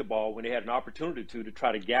spike the ball when they had an opportunity to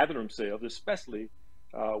try to gather themselves, especially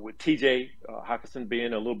with T.J. Hockenson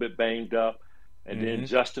being a little bit banged up, and then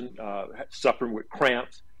Justin suffering with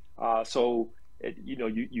cramps.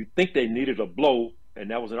 You think they needed a blow, and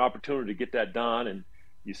that was an opportunity to get that done. And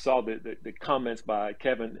you saw the comments by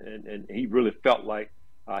Kevin, and he really felt like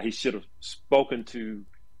he should have spoken to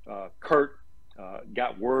Kurt,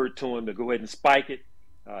 got word to him to go ahead and spike it,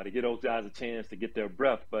 to get those guys a chance to get their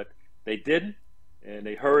breath. But they didn't, and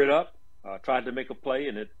they hurried up, tried to make a play,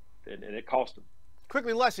 and it cost them.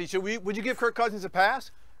 Quickly, Leslie, would you give Kirk Cousins a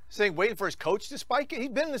pass? Saying waiting for his coach to spike it? He's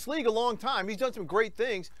been in this league a long time. He's done some great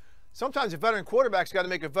things. Sometimes a veteran quarterback's got to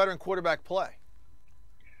make a veteran quarterback play.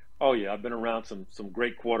 Oh, yeah. I've been around some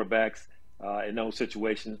great quarterbacks in those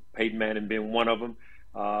situations, Peyton Manning being one of them.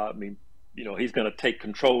 He's going to take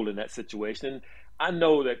control in that situation. And I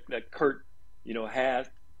know that Kurt, has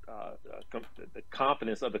the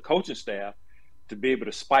confidence of the coaching staff to be able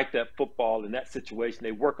to spike that football in that situation.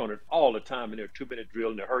 They work on it all the time in their 2-minute drill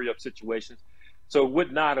and their hurry-up situations. So it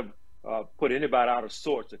would not have put anybody out of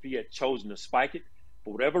sorts if he had chosen to spike it.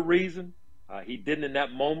 For whatever reason, he didn't in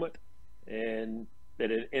that moment, and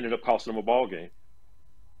that it ended up costing him a ball game.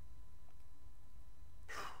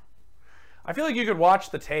 I feel like you could watch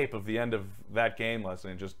the tape of the end of that game,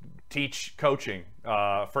 Leslie, and just teach coaching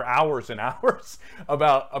for hours and hours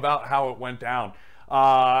about how it went down.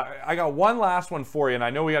 I got one last one for you, and I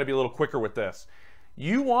know we got to be a little quicker with this.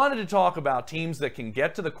 You wanted to talk about teams that can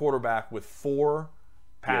get to the quarterback with 4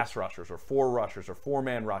 pass rushers or 4 rushers or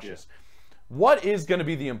 4-man rushes. What is going to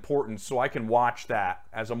be the importance so I can watch that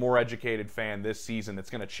as a more educated fan this season that's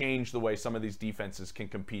going to change the way some of these defenses can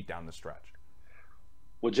compete down the stretch?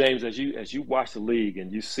 Well, James, as you watch the league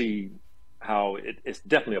and you see how it's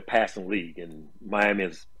definitely a passing league, and Miami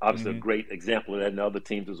is obviously a great example of that, and other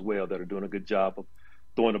teams as well that are doing a good job of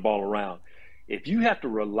throwing the ball around. If you have to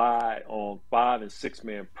rely on 5- and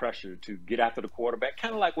 6-man pressure to get after the quarterback,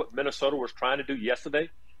 kind of like what Minnesota was trying to do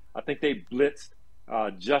yesterday, I think they blitzed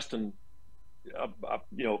Justin,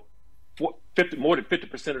 more than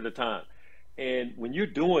 50% of the time. And when you're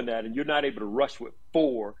doing that and you're not able to rush with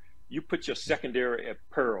 4, you put your secondary at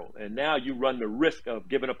peril, and now you run the risk of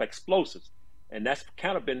giving up explosives. And that's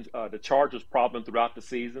kind of been the Chargers' problem throughout the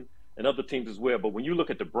season, and other teams as well. But when you look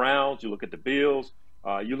at the Browns, you look at the Bills,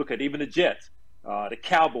 you look at even the Jets, the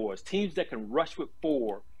Cowboys, teams that can rush with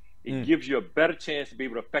 4, it gives you a better chance to be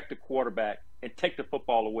able to affect the quarterback and take the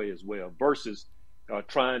football away as well, versus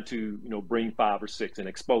trying to bring 5 or 6 and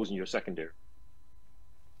exposing your secondary.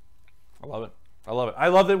 I love it. I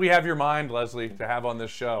love that we have your mind, Leslie, to have on this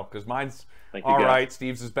show, because mine's all right.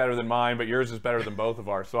 Steve's is better than mine, but yours is better than both of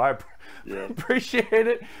ours. So I appreciate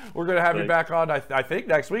it. We're going to have you back on, I think,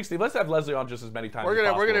 next week, Steve. Let's have Leslie on just as many times as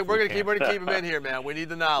possible. We're gonna keep him in here, man. We need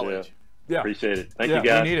the knowledge. Yeah. Appreciate it. Thank you,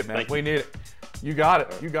 guys. We need it, man. We need it. You got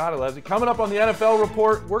it. You got it, Leslie. Coming up on the NFL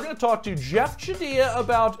Report, we're going to talk to Jeff Chadiha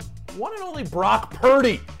about one and only Brock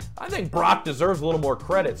Purdy. I think Brock deserves a little more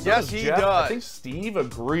credit. So yes, he Jeff. does. I think Steve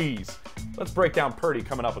agrees. Let's break down Purdy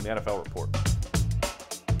coming up on the NFL Report.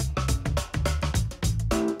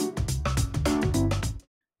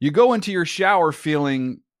 You go into your shower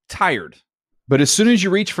feeling tired, but as soon as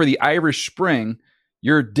you reach for the Irish Spring,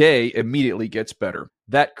 your day immediately gets better.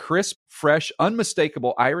 That crisp, fresh,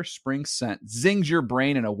 unmistakable Irish Spring scent zings your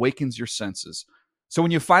brain and awakens your senses. So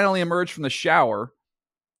when you finally emerge from the shower,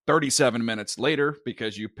 37 minutes later,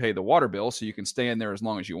 because you pay the water bill so you can stay in there as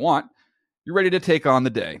long as you want, you're ready to take on the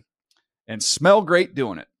day. And smell great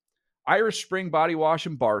doing it. Irish Spring Body Wash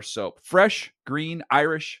and Bar Soap. Fresh, green,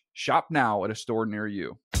 Irish. Shop now at a store near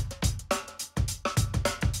you.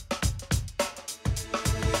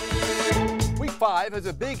 Week 5 has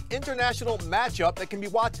a big international matchup that can be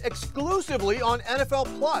watched exclusively on NFL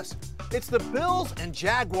Plus. It's the Bills and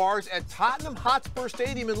Jaguars at Tottenham Hotspur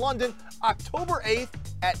Stadium in London, October 8th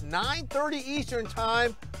at 9:30 Eastern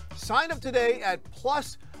Time. Sign up today at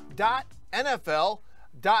plus.nfl.com.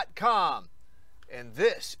 And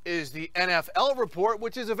this is the NFL Report,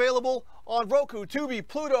 which is available on Roku, Tubi,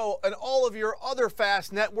 Pluto, and all of your other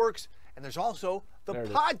FAST networks. And there's also the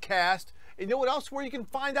podcast. And you know what else where you can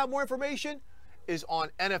find out more information? Is on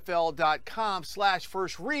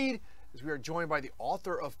NFL.com/first read. as we are joined by the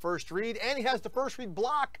author of First Read, and he has the First Read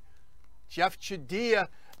block, Jeff Chadiha.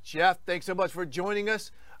 Jeff, thanks so much for joining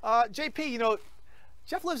us. JP,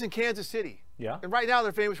 Jeff lives in Kansas City. Yeah. And right now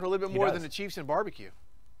they're famous for a little bit more does. than the Chiefs and barbecue.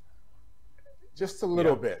 Just a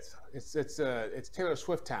little bit. It's Taylor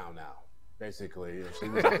Swift town now, basically. She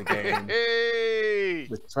was at the game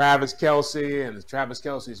with Travis Kelce, and Travis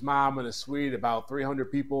Kelce's mom in a suite, about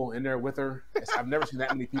 300 people in there with her. I've never seen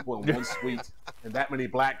that many people in one suite, and that many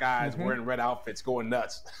black guys wearing red outfits going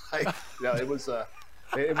nuts. It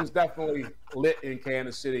was definitely lit in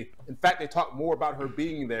Kansas City. In fact, they talk more about her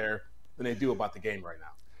being there than they do about the game right now.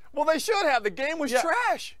 Well, they should have. The game was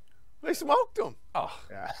trash. They smoked them. Oh,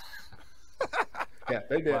 yeah. Yeah,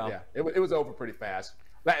 they did. Wow. Yeah, it was over pretty fast.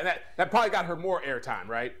 That probably got her more airtime,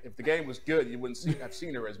 right? If the game was good, you wouldn't have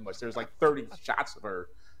seen her as much. There's like 30 shots of her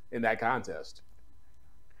in that contest.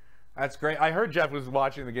 That's great. I heard Jeff was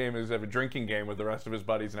watching the game as a drinking game with the rest of his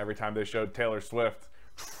buddies, and every time they showed Taylor Swift,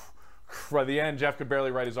 by the end, Jeff could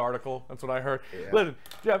barely write his article. That's what I heard. Yeah. Listen,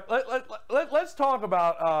 Jeff, let's talk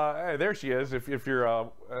about. Hey, there she is. If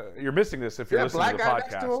you're missing this, if you're listening to the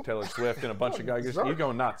podcast, Taylor Swift and a bunch of guys, you're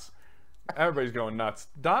going nuts. Everybody's going nuts.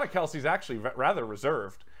 Donna Kelsey's actually rather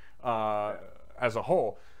reserved as a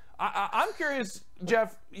whole. I'm curious,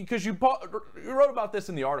 Jeff, because you wrote about this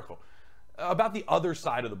in the article, about the other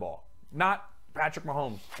side of the ball, not Patrick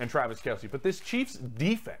Mahomes and Travis Kelce, but this Chiefs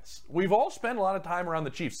defense. We've all spent a lot of time around the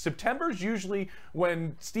Chiefs. September's usually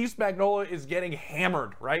when Steve Spagnuolo is getting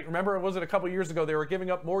hammered, right? Remember, was it a couple years ago, they were giving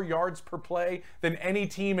up more yards per play than any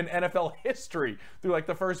team in NFL history through like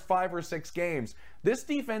the first 5 or 6 games. This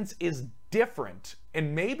defense is different,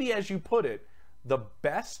 and maybe, as you put it, the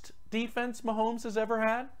best defense Mahomes has ever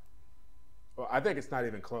had? Well, I think it's not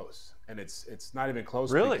even close, and it's not even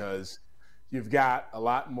close really? Because you've got a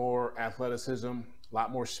lot more athleticism, a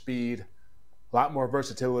lot more speed, a lot more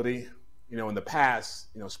versatility. In the past,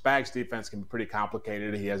 Spag's defense can be pretty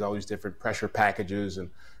complicated. He has all these different pressure packages and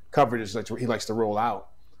coverages that he likes to roll out.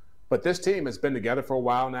 But this team has been together for a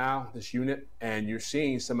while now, this unit, and you're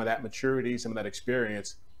seeing some of that maturity, some of that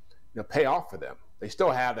experience, pay off for them. They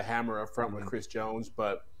still have the hammer up front with Chris Jones,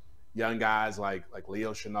 but young guys like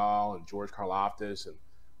Leo Chenal and George Karlaftis and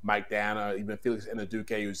Mike Dana, even Felix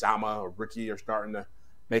Uzama, a rookie, are starting to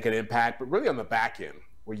make an impact. But really on the back end,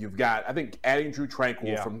 where you've got, I think, adding Drew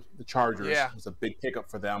Tranquill from the Chargers was a big pickup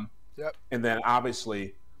for them. Yep. And then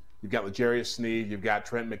obviously you've got L'Jarius Sneed, you've got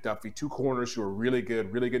Trent McDuffie, 2 corners who are really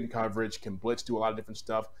good in coverage, can blitz, do a lot of different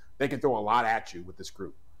stuff. They can throw a lot at you with this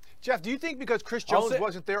group. Jeff, do you think because Chris Jones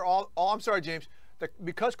wasn't there I'm sorry, James, that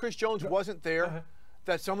because Chris Jones wasn't there,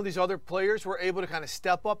 that some of these other players were able to kind of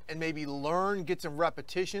step up and maybe learn, get some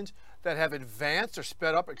repetitions that have advanced or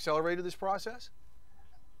sped up, accelerated this process?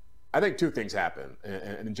 I think 2 things happen,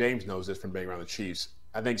 and James knows this from being around the Chiefs.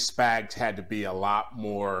 I think Spags had to be a lot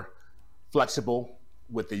more flexible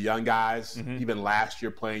with the young guys. Even last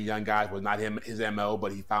year, playing young guys was not his MO,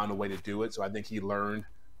 but he found a way to do it. So I think he learned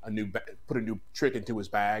put a new trick into his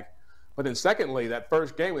bag. But then secondly, that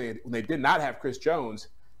first game when they did not have Chris Jones,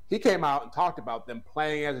 he came out and talked about them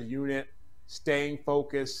playing as a unit, staying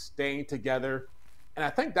focused, staying together. And I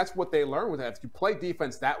think that's what they learned with that. If you play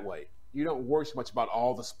defense that way, you don't worry so much about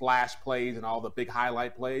all the splash plays and all the big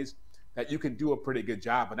highlight plays, that you can do a pretty good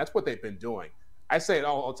job. And that's what they've been doing. I say it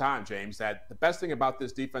all the time, James, that the best thing about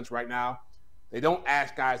this defense right now, they don't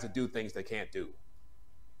ask guys to do things they can't do.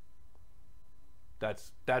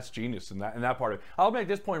 That's genius in that part of it. I'll make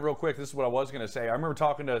this point real quick. This is what I was going to say. I remember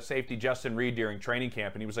talking to safety Justin Reed during training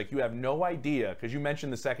camp, and he was like, you have no idea, because you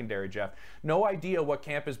mentioned the secondary, Jeff, no idea what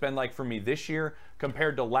camp has been like for me this year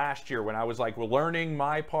compared to last year when I was like learning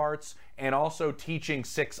my parts and also teaching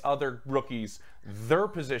 6 other rookies their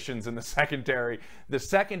positions in the secondary. The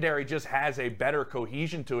secondary just has a better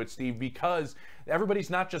cohesion to it, Steve, because everybody's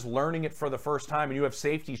not just learning it for the first time, and you have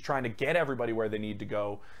safeties trying to get everybody where they need to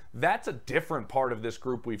go. That's a different part of this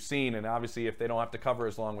group we've seen, and obviously if they don't have to cover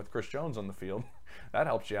as long with Chris Jones on the field, that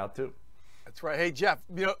helps you out too. That's right. Hey, Jeff,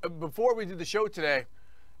 before we did the show today,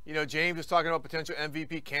 James was talking about potential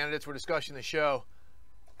MVP candidates. We're discussing the show.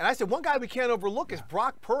 And I said, one guy we can't overlook is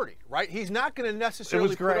Brock Purdy, right? He's not going to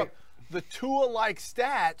necessarily put up the Tua-like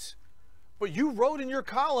stats, but you wrote in your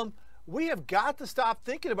column, we have got to stop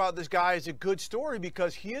thinking about this guy as a good story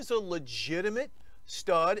because he is a legitimate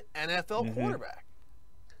stud NFL quarterback.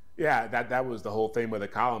 Yeah, that was the whole thing with the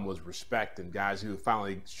column, was respect and guys who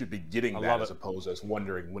finally should be getting that as opposed to us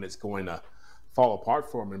wondering when it's going to fall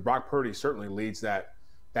apart for him. And Brock Purdy certainly leads that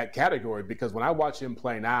category, because when I watch him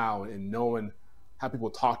play now and knowing how people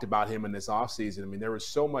talked about him in this offseason, I mean, there's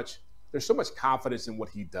so much confidence in what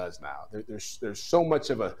he does now. There's so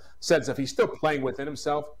much of a sense of he's still playing within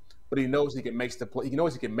himself, but he knows he can make the play. He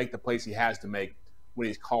knows he can make the plays he has to make when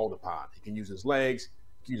he's called upon. He can use his legs,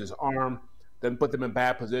 he can use his arm, doesn't put them in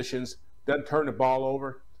bad positions, doesn't turn the ball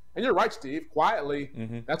over. And you're right, Steve.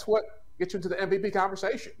 Quietly, that's what gets you into the MVP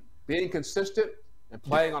conversation. Being consistent and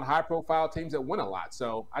playing on high-profile teams that win a lot.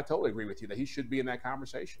 So I totally agree with you that he should be in that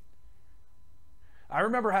conversation. I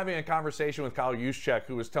remember having a conversation with Kyle Juszczyk,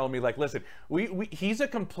 who was telling me, like, listen, he's a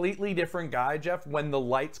completely different guy, Jeff, when the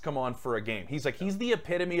lights come on for a game. He's like, he's the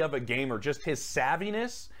epitome of a gamer. Just his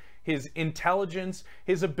savviness, his intelligence,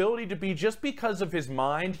 his ability to be, just because of his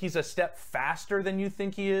mind, he's a step faster than you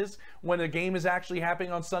think he is when a game is actually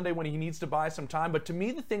happening on Sunday when he needs to buy some time. But to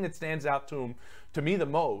me, the thing that stands out to me the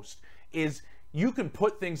most is you can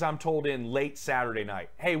put things, I'm told, in late Saturday night.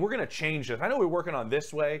 Hey, we're going to change this. I know we're working on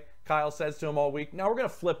this way, Kyle says to him all week. Now we're going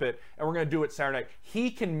to flip it, and we're going to do it Saturday night.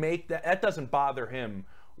 He can make that. That doesn't bother him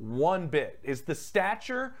one bit. Is the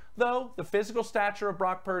stature, though, the physical stature of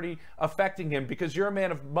Brock Purdy affecting him? Because you're a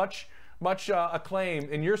man of much acclaim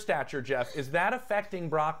in your stature, Jeff. Is that affecting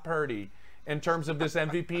Brock Purdy in terms of this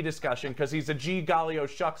MVP discussion? Because he's a gee golly oh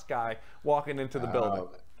shucks guy walking into the building.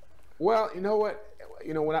 Well, you know what?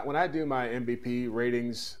 When I do my MVP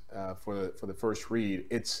ratings for the first read,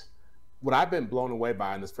 it's what I've been blown away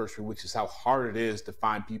by in this first few weeks is how hard it is to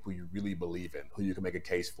find people you really believe in, who you can make a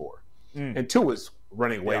case for. And Tua is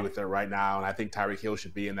running away with it right now, and I think Tyreek Hill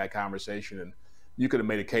should be in that conversation. And you could have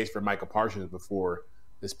made a case for Micah Parsons before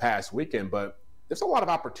this past weekend, but there's a lot of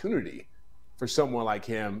opportunity for someone like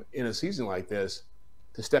him in a season like this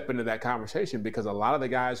to step into that conversation, because a lot of the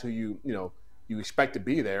guys who you expect to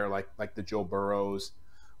be there, like the Joe Burrows,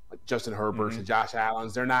 like Justin Herberts and Josh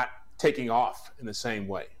Allens, they're not taking off in the same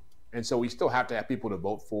way. And so we still have to have people to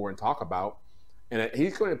vote for and talk about. And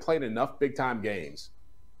he's going to play in enough big-time games.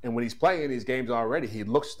 And when he's playing in these games already, he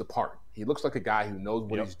looks the part. He looks like a guy who knows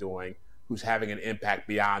what he's doing, who's having an impact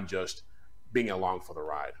beyond just being along for the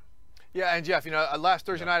ride. Yeah, and Jeff, last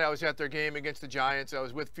Thursday night I was at their game against the Giants. I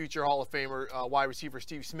was with future Hall of Famer wide receiver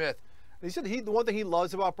Steve Smith. And he said the one thing he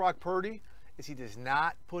loves about Brock Purdy is he does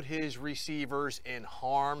not put his receivers in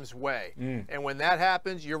harm's way. And when that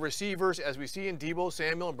happens, your receivers, as we see in Deebo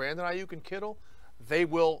Samuel and Brandon Ayuk and Kittle, they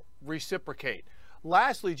will reciprocate.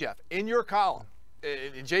 Lastly, Jeff, in your column,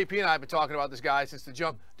 and JP and I have been talking about this guy since the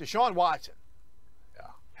jump, Deshaun Watson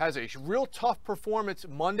has a real tough performance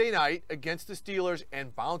Monday night against the Steelers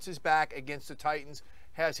and bounces back against the Titans,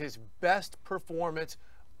 has his best performance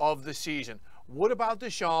of the season. What about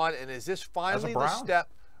Deshaun, and is this finally the step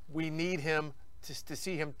we need him to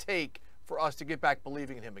see him take for us to get back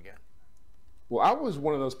believing in him again? Well, I was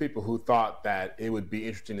one of those people who thought that it would be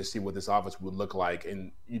interesting to see what this offense would look like,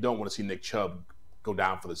 and you don't want to see Nick Chubb go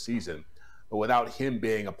down for the season, but without him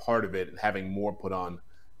being a part of it and having more put on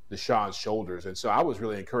Deshaun's shoulders. And so I was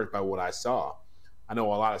really encouraged by what I saw. I know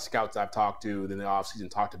a lot of scouts I've talked to in the offseason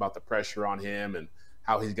talked about the pressure on him and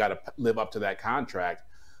how he's got to live up to that contract,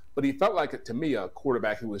 but he felt like, to me, a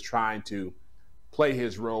quarterback who was trying to play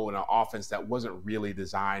his role in an offense that wasn't really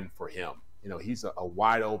designed for him. He's a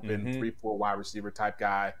wide open 3-4 wide receiver type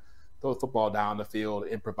guy, throw the football down the field,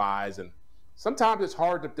 improvise. And sometimes it's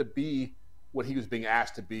hard to be what he was being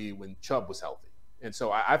asked to be when Chubb was healthy. And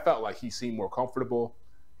so I felt like he seemed more comfortable.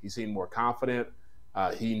 He seemed more confident.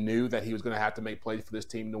 He knew that he was going to have to make plays for this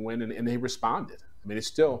team to win, and he responded. I mean, it's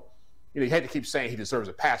still, you had to keep saying he deserves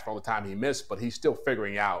a pass for all the time he missed, but he's still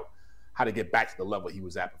figuring out how to get back to the level he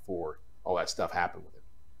was at before all that stuff happened with him.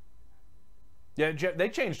 Yeah, Jeff, they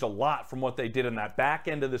changed a lot from what they did in that back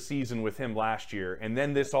end of the season with him last year. And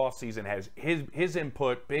then this offseason has his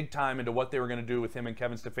input big time into what they were going to do with him and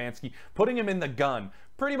Kevin Stefanski, putting him in the gun.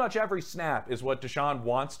 Pretty much every snap is what Deshaun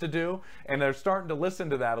wants to do. And they're starting to listen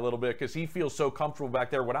to that a little bit because he feels so comfortable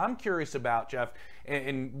back there. What I'm curious about, Jeff,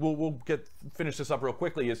 and we'll finish this up real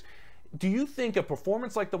quickly, is do you think a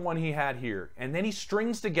performance like the one he had here, and then he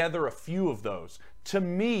strings together a few of those, to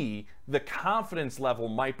me, the confidence level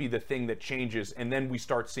might be the thing that changes, and then we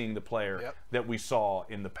start seeing the player that we saw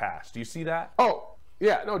in the past. Do you see that? Oh,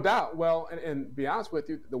 yeah, no doubt. Well, and to be honest with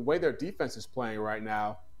you, the way their defense is playing right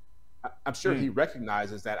now, I'm sure he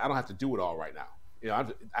recognizes that I don't have to do it all right now.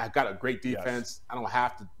 I've got a great defense. I don't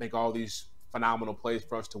have to make all these phenomenal plays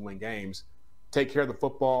for us to win games. Take care of the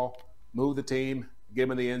football, move the team, get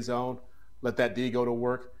them in the end zone, let that D go to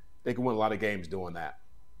work. They can win a lot of games doing that.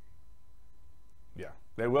 Yeah,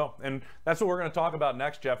 they will. And that's what we're going to talk about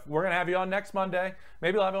next, Jeff. We're going to have you on next Monday.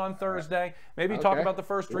 Maybe we'll have you on Thursday. Maybe talk about the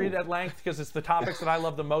first read at length, because it's the topics that I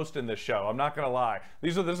love the most in this show. I'm not going to lie.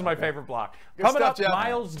 This is my favorite block. Good Coming stuff, up, Jeff.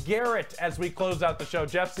 Myles Garrett as we close out the show.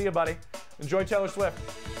 Jeff, see you, buddy. Enjoy Taylor Swift.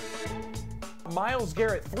 Myles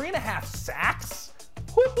Garrett, 3.5 sacks?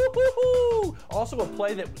 Also a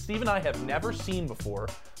play that Steve and I have never seen before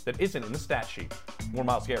that isn't in the stat sheet. More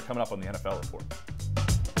Myles Garrett coming up on the NFL Report.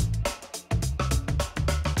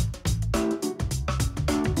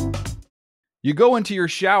 You go into your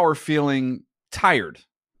shower feeling tired,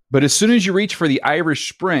 but as soon as you reach for the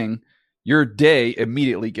Irish Spring, your day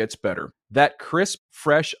immediately gets better. That crisp,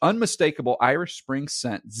 fresh, unmistakable Irish Spring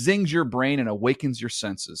scent zings your brain and awakens your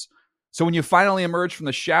senses. So when you finally emerge from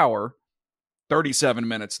the shower, 37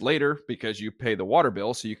 minutes later, because you pay the water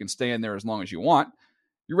bill so you can stay in there as long as you want,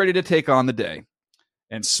 you're ready to take on the day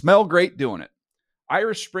and smell great doing it.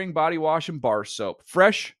 Irish Spring Body Wash and Bar Soap.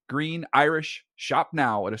 Fresh, green, Irish. Shop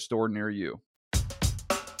now at a store near you.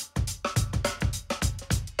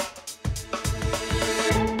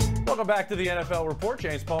 Welcome back to the NFL Report.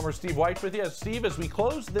 James Palmer, Steve White with you. Steve, as we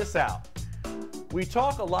close this out, we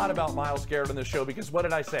talk a lot about Myles Garrett on the show because what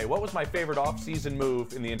did I say? What was my favorite offseason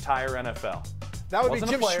move in the entire NFL? That would be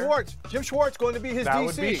Jim Schwartz. Jim Schwartz going to be his DC. That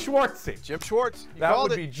would be Schwartzy. Jim Schwartz. That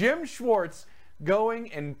would be Jim Schwartz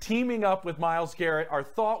going and teaming up with Myles Garrett. Our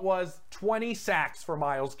thought was 20 sacks for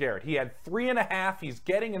Myles Garrett. He had 3.5. He's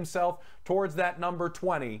getting himself towards that number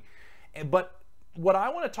 20. But what I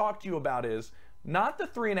want to talk to you about is not the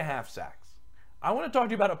 3.5 sacks. I want to talk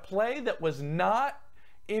to you about a play that was not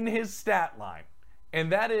in his stat line,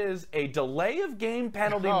 and that is a delay of game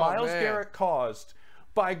penalty Myles Garrett caused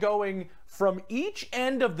by going from each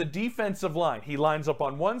end of the defensive line. He lines up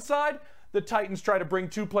on one side. The Titans try to bring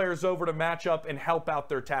two players over to match up and help out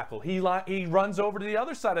their tackle. He runs over to the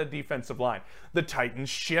other side of the defensive line. The Titans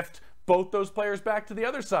shift both those players back to the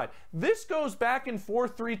other side. This goes back and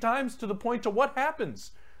forth 3 times to the point to what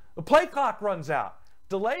happens. The play clock runs out.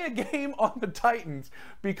 Delay a game on the Titans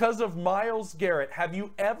because of Myles Garrett. Have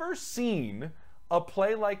you ever seen a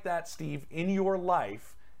play like that, Steve, in your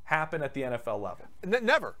life happen at the NFL level?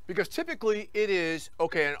 Never, because typically it is,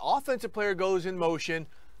 okay, an offensive player goes in motion,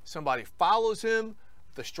 somebody follows him,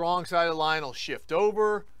 the strong side of the line will shift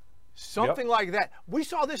over, something like that. We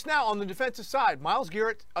saw this now on the defensive side. Myles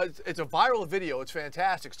Garrett, it's a viral video. It's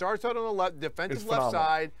fantastic. Starts out on the left, defensive left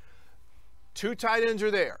side. 2 tight ends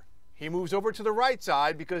are there. He moves over to the right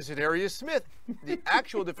side because Darius Smith, the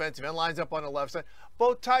actual defensive end, lines up on the left side.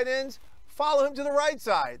 Both tight ends follow him to the right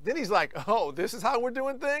side. Then he's like, oh, this is how we're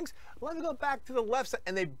doing things? Let me go back to the left side.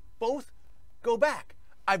 And they both go back.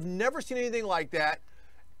 I've never seen anything like that.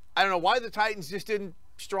 I don't know why the Titans just didn't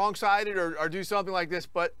strong-side it or do something like this,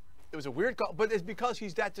 but it was a weird call. But it's because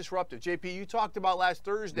he's that disruptive. JP, you talked about last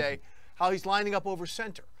Thursday how he's lining up over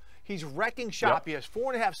center. He's wrecking shop. He has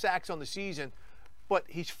 4.5 sacks on the season, but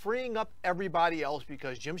he's freeing up everybody else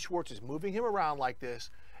because Jim Schwartz is moving him around like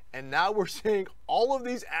this. And now we're seeing all of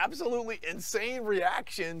these absolutely insane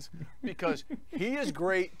reactions because he is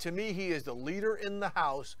great. To me, he is the leader in the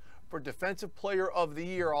house for Defensive Player of the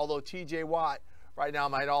Year, although T.J. Watt right now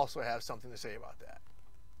might also have something to say about that.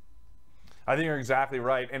 I think you're exactly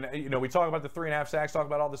right. And, you know, we talk about the 3.5 sacks, talk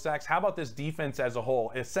about all the sacks. How about this defense as a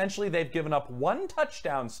whole? Essentially, they've given up 1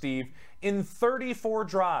 touchdown, Steve, in 34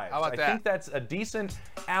 drives. How about that? I think that's a decent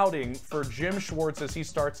outing for Jim Schwartz as he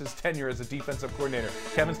starts his tenure as a defensive coordinator.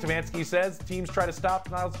 Kevin Stefanski says teams try to stop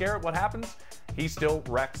Myles Garrett. What happens? He still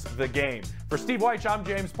wrecks the game. For Steve White, I'm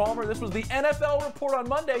James Palmer. This was the NFL Report on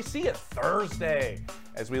Monday. See you Thursday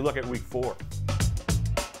as we look at Week 4.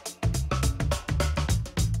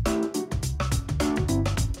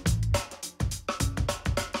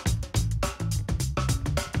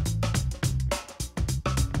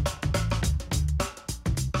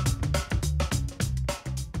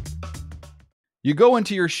 You go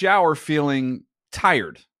into your shower feeling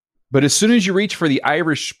tired, but as soon as you reach for the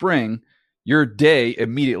Irish Spring, your day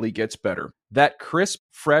immediately gets better. That crisp,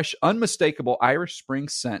 fresh, unmistakable Irish Spring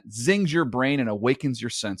scent zings your brain and awakens your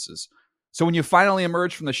senses. So when you finally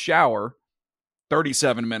emerge from the shower,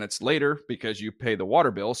 37 minutes later, because you pay the water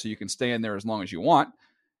bill so you can stay in there as long as you want,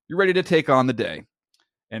 you're ready to take on the day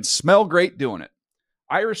and smell great doing it.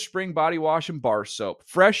 Irish Spring Body Wash and Bar Soap.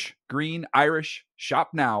 Fresh, green, Irish. Shop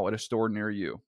now at a store near you.